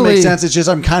it doesn't actually. make sense. It's just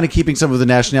I'm kind of keeping some of the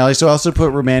nationality. So I also put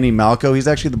Romani Malco. He's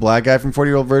actually the black guy from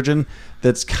 40-Year-Old Virgin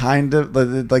that's kind of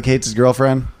like hates his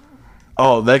girlfriend.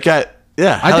 Oh, that guy.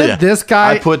 Yeah, I hell did yeah. this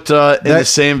guy- I put in the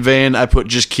same vein. I put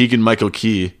just Keegan Michael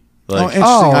Key. Oh, Like, interesting.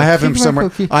 Oh, I have him keep somewhere.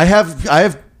 Michael Key. I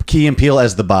have Key and Peele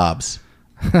as the Bobs.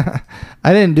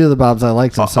 I didn't do the Bobs. I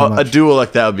liked him so a much. duo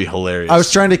like that would be hilarious. I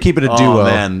was trying to keep it a Oh duo.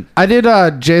 man, I did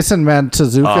Jason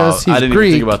Mantzoukas. He's I didn't Greek.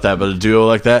 even think about that. But a duo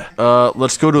like that.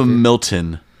 Let's go to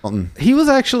Milton. He was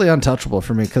actually untouchable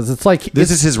for me because it's like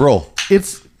This is his role.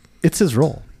 it's his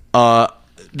role.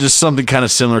 just something kind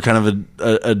of similar, kind of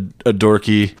a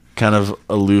dorky, kind of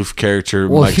aloof character,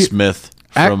 Well, Mike Smith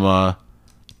from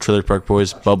Trailer Park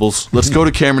Boys, Bubbles. Let's go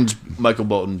to Cameron's Michael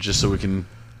Bolton just so we can.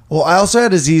 Well, I also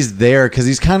had Aziz there because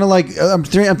he's kind of like I'm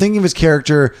thinking of his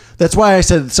character. That's why I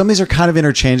said some of these are kind of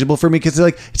interchangeable for me because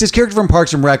like it's his character from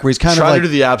Parks and Rec where he's kind Try of like to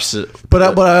do the opposite. But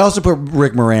I also put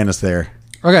Rick Moranis there.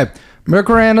 Okay. Rick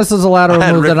Moranis is a lateral I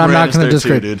had move Rick that I'm not Moranis going to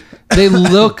there too, discreet. dude. They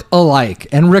look alike,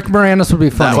 and Rick Moranis would be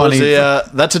That funny. was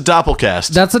that's a doppelcast.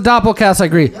 That's a doppelcast, I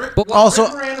agree. But Also,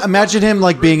 imagine him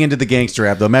like being into the gangster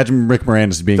rap though. Imagine Rick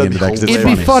Moranis being That'd into be that. 'Cause it's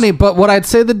it'd be funny, but what I'd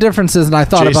say the difference is, and I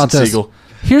thought Jason about this. Segel.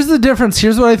 Here's the difference.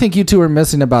 Here's what I think you two are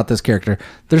missing about this character.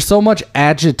 There's so much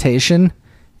agitation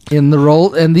in the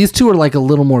role, and these two are like a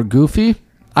little more goofy.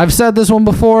 I've said this one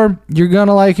before. You're going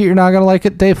to like it. You're not going to like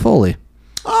it. Dave Foley.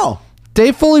 Oh,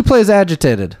 Dave Foley plays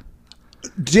agitated.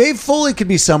 Dave Foley could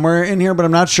be somewhere in here, but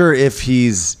I'm not sure if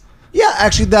he's. Yeah,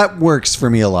 actually, that works for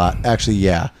me a lot. Actually,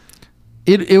 yeah.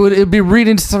 It'd be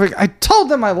reading something. I told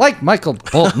them I like Michael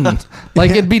Bolton. Like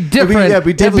it'd be different.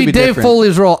 It'd definitely be Dave different.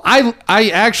 Foley's role. I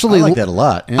actually I like that a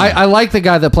lot. Yeah. I like the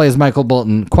guy that plays Michael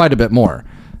Bolton quite a bit more.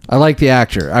 I like the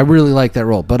actor. I really like that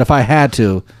role. But if I had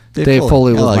to, Dave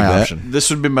Foley I was like my that. option. This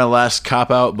would be my last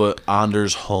cop out, but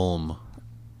Anders Holm.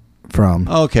 From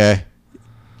Okay.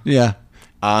 Yeah.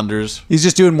 Anders. He's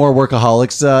just doing more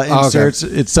workaholics inserts.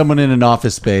 It's someone in an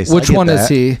office space. Which I get one is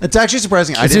that. he? It's actually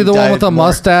surprising. I is he didn't the one dive with the more.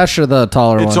 mustache or the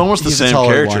taller one? It's almost the He's a same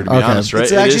taller character, one. to be Okay. honest, right?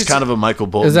 It's It actually- is kind of a Michael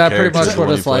Bolton Is that pretty character much what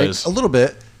when it's he like? plays. A little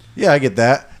bit. Yeah, I get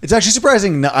that. It's actually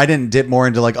surprising I didn't dip more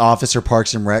into like Office or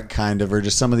Parks and Rec kind of, or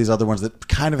just some of these other ones that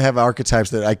kind of have archetypes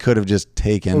that I could have just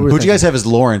taken. were you Who'd you guys thinking? have as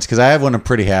Lawrence? Because I have one I'm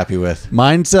pretty happy with.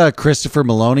 Mine's Christopher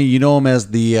Maloney. You know him as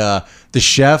the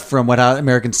chef from Wet Hot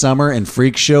American Summer and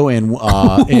Freak Show and Wet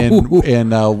Hot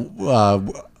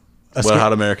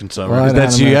American Summer. Well,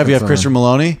 that's you. Have you have American Christopher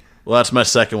Maloney? Well, that's my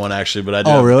second one actually, but I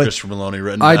do Oh, have really? Christopher Maloney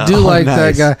written I down. do like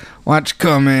nice. that guy. Why don't you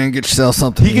come in, get yourself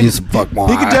something to use some fuck more.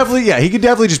 He could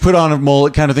definitely just put on a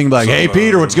mullet kind of thing, like, "Hey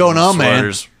Peter, what's going on,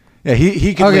 Sweaters. man?" Yeah,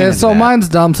 he could. lean Okay, into so that. mine's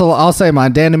dumb, so I'll say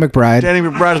mine. Danny McBride. Danny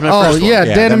McBride is my Oh, first one. yeah.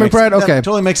 Danny that makes- McBride, that okay.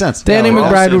 totally makes sense. Danny we're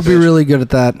all McBride same would be page. really good at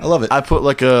that. I love it. I put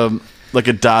like a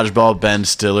dodgeball Ben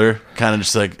Stiller, kind of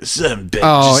just like some bitch.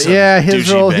 Oh, some yeah, his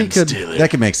douchey role, Ben he could- Stiller.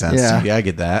 That could make sense. Yeah. Yeah, I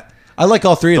get that. I like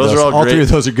all three of Those those. are all All three great. of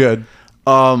those are good.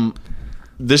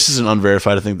 This is an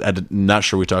unverified. I think I'm not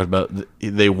sure we talked about.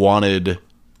 They wanted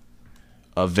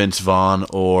Vince Vaughn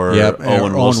or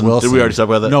Owen Wilson. Did we already talk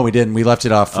about that? No, we didn't. We left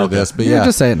it off for this, but Yeah, yeah.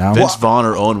 just say it now. Vince Vaughn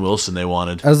or Owen Wilson. They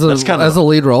wanted As a That's kind as a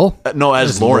lead role. no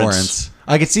as Lawrence.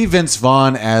 I could see Vince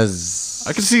Vaughn as.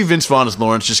 I could see Vince Vaughn as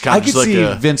Lawrence. Just kind I of could just like see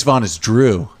a. Vince Vaughn as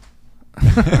Drew.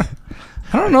 I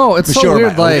don't know. It's For so sure,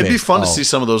 weird. my- Like It'd be fun to Oh. see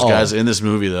some of those Oh. guys in this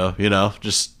movie, though. You know,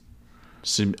 just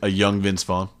see a young Vince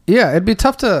Vaughn. yeah, it'd be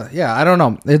tough to. Yeah, I don't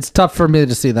know. It's tough for me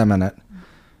to see them in it.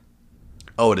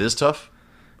 Oh, it is tough.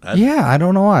 Yeah, I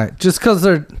don't know why. Just because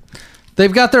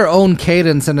they've got their own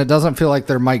cadence, and it doesn't feel like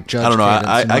they're Mike Judge. I don't know. Cadence,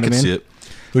 you I what could mean? see it.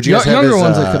 Who'd you guys have Younger as,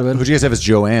 ones it could've been. Who'd you guys have as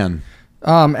Joanne?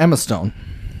 Emma Stone.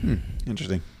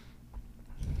 Interesting.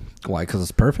 Why? Because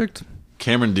it's perfect.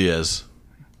 Cameron Diaz.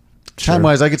 Time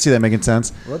wise, I could see that making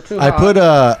sense. What too I hot?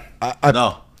 put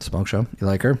No, Smoke show. You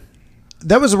like her?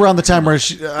 that was around the time where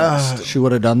she. She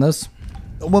would have done this.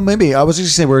 Well, maybe I was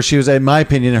just saying where she was, in my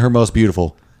opinion, her most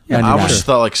beautiful. Yeah, And I I not- almost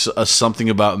thought like something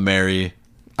about Mary.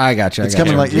 I got you. It's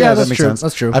coming like yeah, that that's makes true. sense.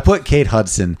 That's true. I put Kate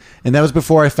Hudson, and that was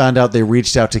before I found out they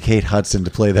reached out to Kate Hudson to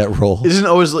play that role. Isn't it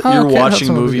always like Oh, you're Kate watching a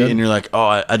Hudson would be movie good. and you're like,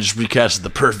 oh, I just recasted the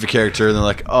perfect character, and they're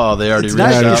like, oh, they already It's reached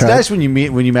nice. out. It's nice when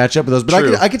you match up with those, but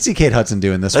True. I could see Kate Hudson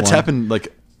doing this. That's one. happened like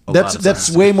a That's lot of that's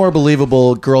times. way more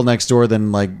believable. Girl Next Door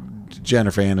than like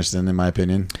Jennifer Aniston, in my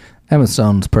opinion. Emma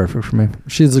Stone's perfect for me.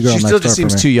 She's the girl She next still door just for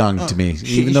seems me. too young to me,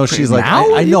 even though she's like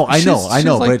now? I know, She's like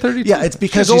but 32. yeah, it's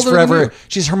because She's she's older than forever. you.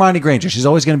 She's Hermione Granger. She's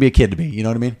always going to be a kid to me. You know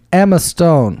what I mean? Emma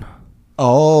Stone.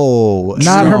 Oh,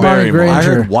 Not no. Hermione Barrymore. I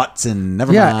Granger. heard Watson.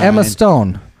 Never Yeah, mind. Emma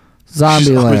Stone. She's always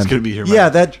Zombieland. gonna be here. Yeah,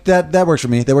 that works for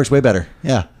me. That works way better.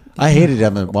 Yeah, I hated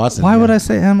Emma Watson. Why yeah. would I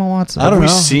say Emma Watson? I don't Have we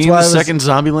know. seen That's why the I was- second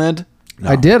Zombieland?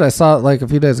 I did. I saw it like a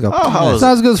few days ago. Oh, how it's was not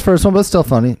it? as good as the first one, but it's still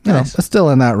funny. You know, it's still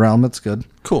in that realm. It's good.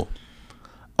 Cool.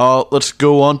 Let's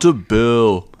go on to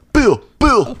Bill. Bill.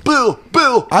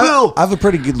 I have a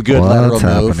pretty good lateral What's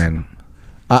move. happening?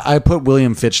 I put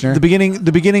William Fitchner.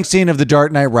 The beginning scene of The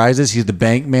Dark Knight Rises. He's the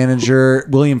bank manager,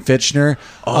 William Fitchner.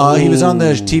 He was on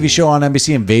the TV show on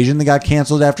NBC Invasion that got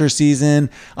canceled after a season.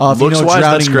 If you know Looks-wise,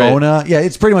 that's Drowning great. Mona, yeah,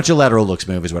 it's pretty much a lateral looks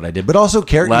move is what I did. But also,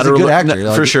 he's a good actor. no,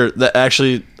 Like, for sure. That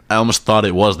actually, I almost thought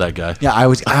it was that guy. Yeah, I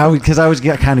was kind of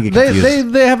get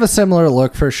confused. They have a similar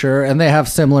look for sure, and they have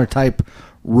similar type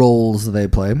roles they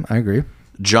play. I agree.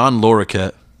 John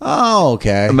Larroquette. Oh,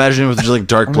 okay. Imagine with just like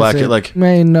dark black, Say, like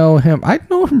may know him. I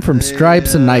know him from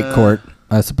Stripes and Night Court,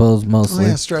 I suppose, Oh, mostly.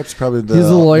 yeah, Stripes probably the. He's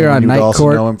a lawyer one on you would Night also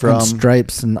Court know him from. and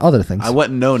Stripes and other things. I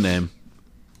went no name.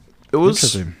 It was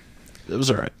Interesting. it was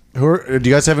all right. Do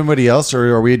you guys have anybody else, or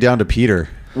are we down to Peter?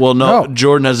 Well, no, No.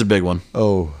 Jordan has a big one.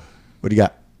 Oh, what do you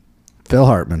got Phil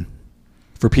Hartman.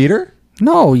 for Peter?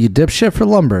 No, you dipshit for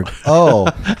Lumberg. Oh,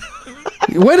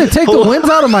 Way to take the winds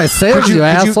out of my sails, you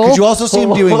asshole. could you also see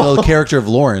him doing the character of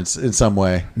Lawrence in some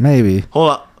way? Maybe.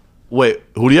 Hold on, wait,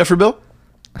 who do you have for Bill?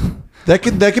 That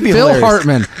could be Phil hilarious.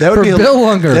 Hartman That would for be Bill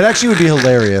Unger. That actually would be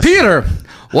hilarious. Peter,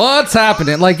 what's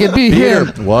happening? Like, it'd be Peter,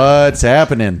 him. what's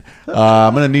happening?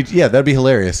 I'm gonna need. Yeah, that'd be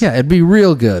hilarious. Yeah, it'd be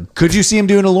real good. Could you see him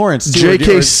doing a Lawrence? Too,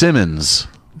 J.K. Simmons.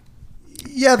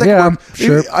 Yeah, that Yeah, could work.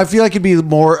 sure. I feel like it'd be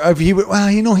more. If he would, well,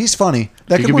 he's funny.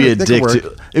 That He could could be work. a That could dick. work.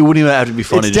 To, it wouldn't even have to be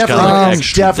funny. It's Just kind of definitely, like it's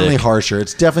extra definitely dick. harsher.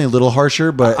 It's definitely a little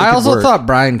harsher, but it I could also work. thought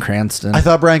Bryan Cranston. I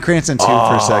thought Bryan Cranston too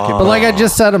for a second. but like I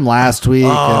just said him last week.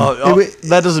 Oh, and,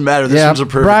 that doesn't matter. This yeah, one's a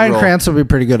perfect Bryan role. Cranston would be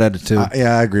pretty good at it too.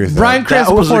 Yeah, I agree with Bryan that.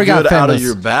 Cranston That was before a he got good out of famous.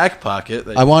 your back pocket.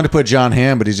 I wanted to put John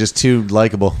Hamm, but he's just too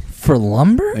likable. For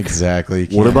Lumberg? Exactly.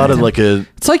 You What can't- about it like a?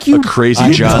 It's like you crazy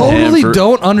you John Hamm totally for-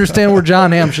 don't understand where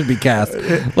John Hamm should be cast.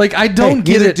 Like I don't Hey,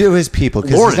 get neither it. do his people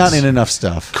because he's Lawrence. not in enough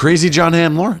stuff. Crazy John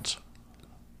Hamm Lawrence.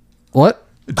 What?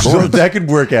 So that could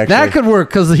work actually. That could work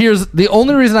because here's the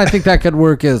only reason I think that could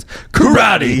work is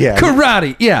karate. Yeah.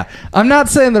 Karate. Yeah. I'm not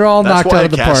saying they're all That's knocked why out I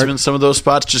of the cast park. him in some of those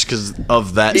spots just because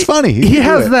of that. He's funny. He can do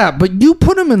has it. that, but you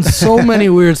put him in so many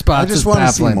weird spots. I just it's want to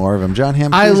see baffling. more of him. John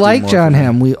Hamm. I please do like more John of him.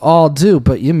 Hamm. We all do,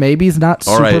 but maybe he's not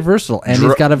All super right. versatile, and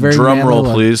he's got a very drum manly roll,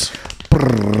 look. please.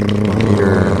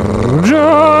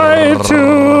 Joy to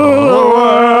the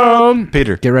world.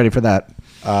 Peter. Get ready for that.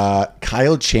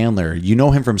 Kyle Chandler. You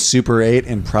know him from Super 8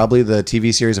 and probably the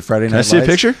TV series of Friday Night Lights. I see a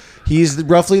picture? He's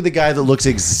roughly the guy that looks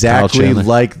exactly Chandler.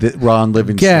 like Ron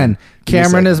Livingston. Again, Give me a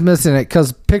Cameron second. is missing it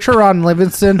because picture Ron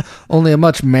Livingston, only a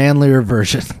much manlier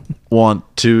version. 1,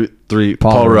 2, 3.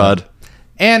 Paul Paul Rudd. Rudd.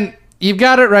 And you've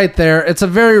got it right there. It's a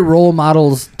very role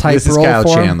models type This is role Kyle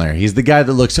for him. Chandler. He's the guy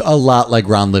that looks a lot like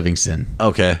Ron Livingston.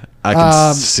 Okay, I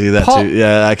can see that Paul- too.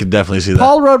 Yeah, I could definitely see that.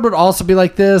 Paul Rudd would also be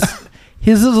like this.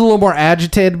 His is a little more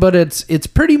agitated, but it's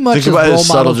pretty much Think his about role his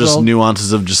subtle, models just role.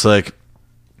 nuances of just like,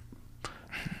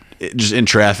 just in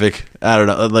traffic. I don't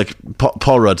know. Like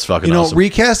Paul Rudd's fucking You know, awesome.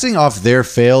 recasting off their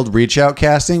failed reach out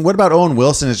casting. What about Owen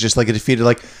Wilson is just like a defeated,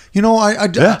 like, I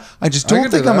just don't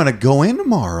could do think I'm that. going to go in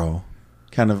tomorrow.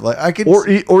 Kind of like I could or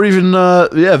even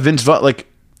Vince Vaughn. Like,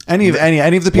 any of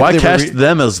the people. why they were cast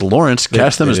them as Lawrence?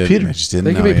 Cast them as they Peter. I just didn't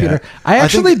They know could be yet. Peter. I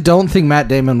actually think- don't think Matt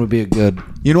Damon would be a good.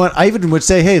 You know what? I even would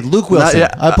say, hey, Luke Wilson.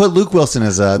 yet. I put Luke Wilson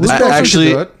as this. Luke I, Wilson actually,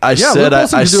 could do it. I Yeah, said Luke I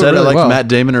Wilson could do it said I really liked well. Matt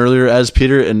Damon earlier as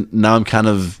Peter, and now I'm kind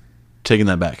of taking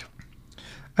that back.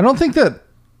 I don't think that.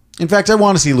 In fact, I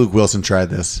want to see Luke Wilson try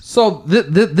this. So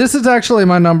this is actually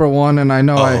my number one, and I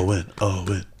know win.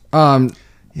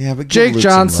 Yeah, but give Jake Luke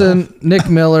some Johnson, love. Nick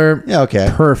Miller. Yeah, okay.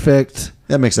 Perfect.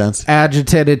 That makes sense.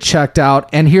 Agitated, checked out,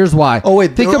 and here's why. Oh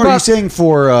wait, think are you about saying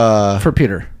for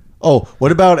Peter. Oh,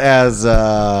 what about as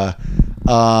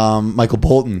Michael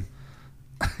Bolton?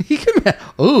 He can.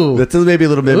 Ooh, That's maybe a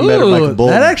little bit better. Ooh, Michael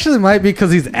Bolton. that actually might be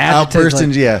because he's agitated. outburst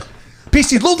and like, yeah.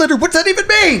 PC low letter. What's that even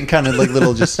mean? Kind of like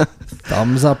little just.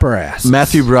 thumbs up her ass.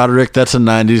 Matthew Broderick. That's a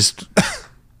 '90s.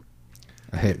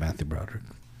 I hate Matthew Broderick.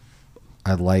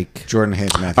 I like. Jordan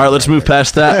hates Matthew. All right, let's move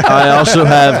past that. I also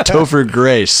have Topher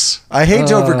Grace. I hate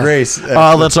Topher Grace.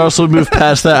 Let's also move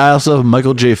past that. I also have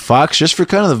Michael J. Fox, just for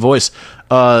kind of the voice.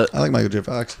 I like Michael J.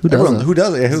 Fox. doesn't? Everyone, who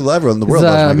does it? Everyone in the world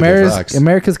He's, loves Michael J. Fox.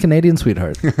 America's Canadian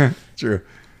sweetheart. True.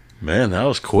 Man, that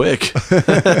was quick.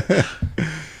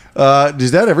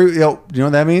 Does that ever? You know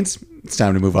what that means? It's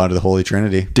time to move on to the Holy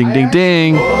Trinity. Ding, ding,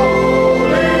 ding.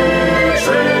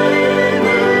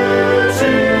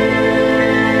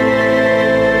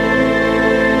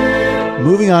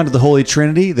 Moving on to the Holy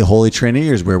Trinity. The Holy Trinity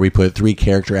is where we put 3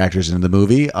 character actors into the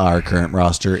movie. Our current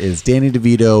roster is Danny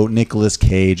DeVito, Nicolas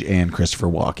Cage, and Christopher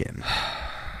Walken.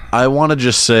 I want to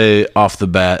just say off the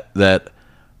bat that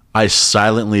I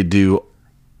silently do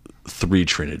 3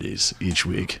 Trinities each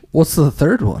week. What's the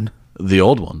third one? The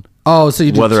old one. Oh, so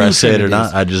you do Whether two I say it or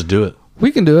Trinities. not, I just do it.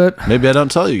 We can do it. Maybe I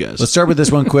don't tell you guys. Let's start with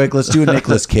this one quick. Let's do a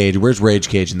Nicolas Cage. Where's Rage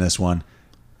Cage in this one?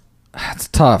 That's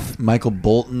tough. Michael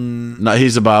Bolton. No,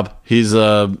 he's a Bob. He is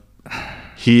the.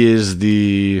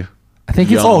 I think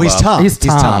he's. Young Oh, he's Bob. Tom. He's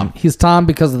Tom. He's Tom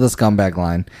because of the scumbag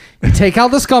line. You take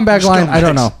out the scumbag line. I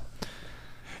don't know.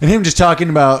 And him just talking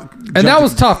about. And that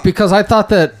was tough because I thought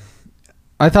that.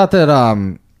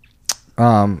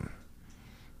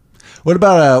 What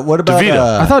about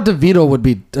DeVito. I thought DeVito would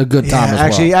be a good Tom as well.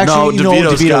 actually, No, you know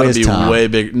DeVito's DeVito got to is be Tom. way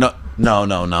big. No.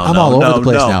 I'm all over the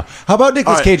place now. How about Nicolas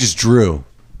All right. Cage's Drew?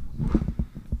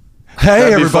 Hey, That'd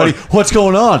be everybody, fun. what's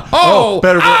going on? Oh,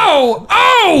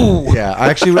 Yeah,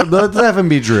 actually, let's have him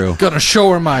be Drew. Gonna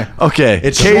show her my. Okay,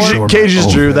 It's Cage short. is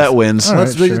Drew. That wins. All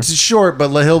right. sure. It's short, but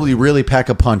he'll really pack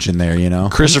a punch in there, you know?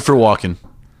 Christopher Walken.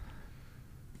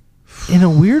 In a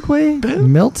weird way,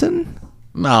 Milton.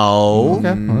 No.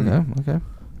 Okay.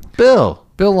 Bill.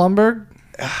 Bill Lumbergh.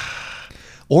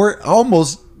 Or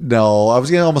almost, no, I was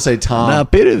going to almost say Tom. Now,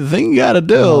 Peter, the thing you got to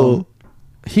do.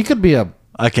 He could be a.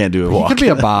 I can't do it. He could be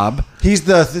a Bob. He's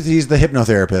the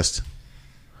hypnotherapist.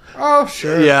 Oh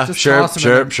sure. Yeah, Just sure. toss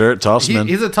him in. Toss him in.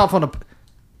 He's a tough one to.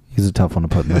 He's a tough one to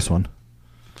put in this one.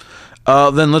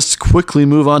 Then let's quickly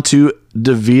move on to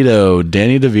DeVito.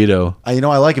 Danny DeVito. I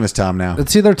like him as Tom now.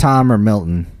 It's either Tom or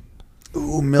Milton.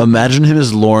 Ooh, Milton. Imagine him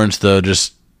as Lawrence, though,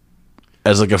 just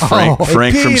as like a Frank, Oh,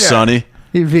 Frank from Peter. Sonny.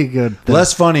 He'd be good.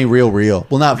 Less funny, real.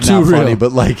 Well, not Too funny, real.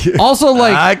 but like Also,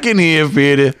 like I can hear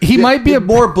Peter. he might be a.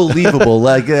 more believable.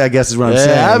 Like I guess is what I'm saying.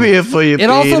 Yeah, I'm here for you, It'd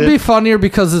also Peter. be funnier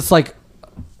because it's like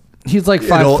he's like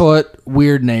 5 It'll- foot,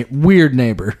 weird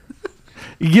neighbor.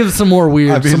 He gives some more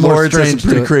weird, I mean, some more Lawrence has some strange to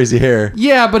pretty it. crazy hair.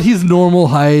 Yeah, but he's normal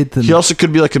height. And He also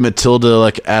could be like a Matilda,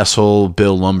 like asshole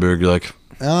Bill Lumbergh, like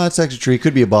Oh, that's actually true. He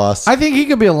could be a boss. I think he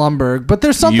could be a Lumbergh, but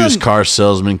there's something. used car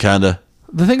salesman, kind of.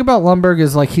 The thing about Lumbergh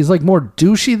is like he's like more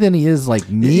douchey than he is like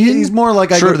mean. He's more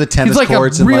like I go to the tennis He's like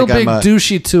courts a and real like big I'm a,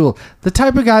 douchey tool. The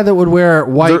type of guy that would wear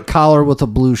white collar with a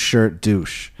blue shirt,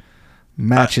 douche.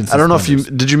 Matching. I don't know if you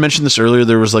suspenders. did you mention this earlier.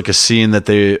 There was like a scene that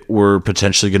they were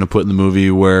potentially going to put in the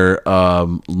movie where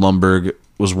Lumbergh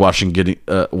was watching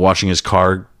his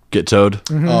car get towed,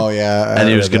 Oh yeah, and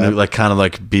he was going to like kind of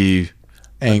like be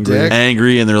angry. dick.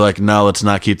 angry, and they're like, no, let's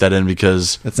not keep that in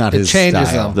because That's not It his changes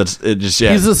style. him. that's it. Just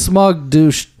yeah, He's a smug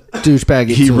douchebag.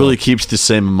 he tool. really keeps the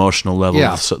same emotional level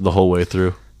Yeah. the whole way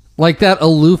through. like that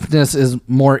aloofness is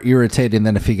more irritating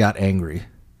than if he got angry,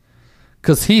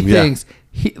 because he thinks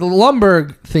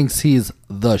Lumbergh thinks he's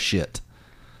the shit,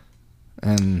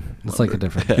 and it's like a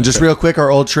different. And just real quick, our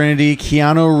old Trinity: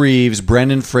 Keanu Reeves,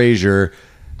 Brendan Fraser,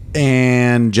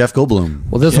 and Jeff Goldblum.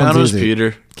 Well, this Keanu's one's easy.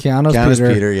 Peter. Keanu's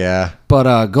Peter. Yeah,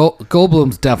 But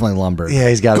Goldblum's definitely Lumbergh. yeah,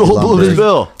 he's got to be Goldblum is Lumbergh.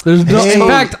 Bill. There's no. Hey. In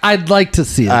fact, I'd like to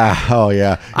see it. Oh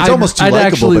yeah, it's almost too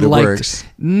likable, but it works.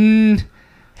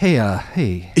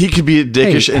 Hey, He could be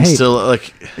dickish Hey, and hey. still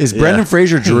like. Is Brendan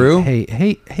Fraser Drew?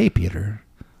 Hey, Peter,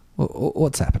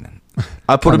 what's happening?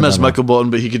 I put him as no. Michael Bolton,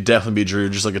 but he could definitely be Drew,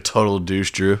 just like a total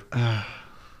douche Drew.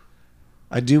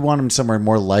 I do want him somewhere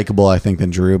more likable, I think, than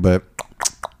Drew. But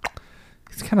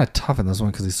He's kind of tough in this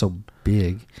one because he's so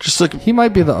big. Just like He might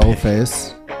be the O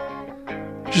face.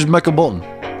 just Michael Bolton.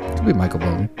 Could be Michael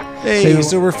Bolton. hey,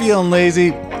 so we're feeling lazy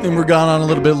and we're gone on a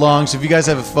little bit long. So if you guys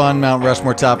have a fun Mount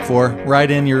Rushmore top 4, write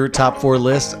in your top 4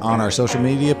 list on our social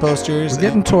media posters. We're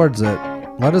getting towards it.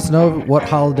 Let us know what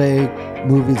holiday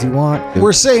movies you want.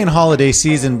 We're saying holiday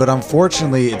season, but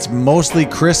unfortunately, it's mostly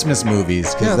Christmas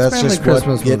movies because Yeah, it's that's mainly just what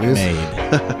Christmas get movies.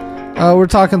 made. We're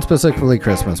talking specifically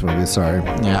Christmas movies. Sorry.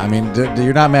 Yeah, I mean,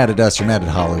 you're not mad at us; you're mad at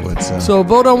Hollywood. So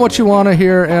vote on what you want to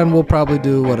hear, and we'll probably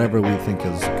do whatever we think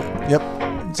is good.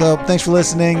 Yep. So thanks for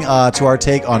listening to our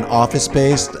take on Office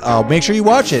Space. Make sure you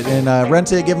watch it and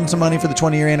rent it. Give them some money for the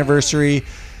 20-year anniversary,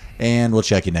 and we'll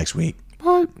check you next week.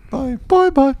 Bye. Bye. Bye.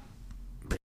 Bye.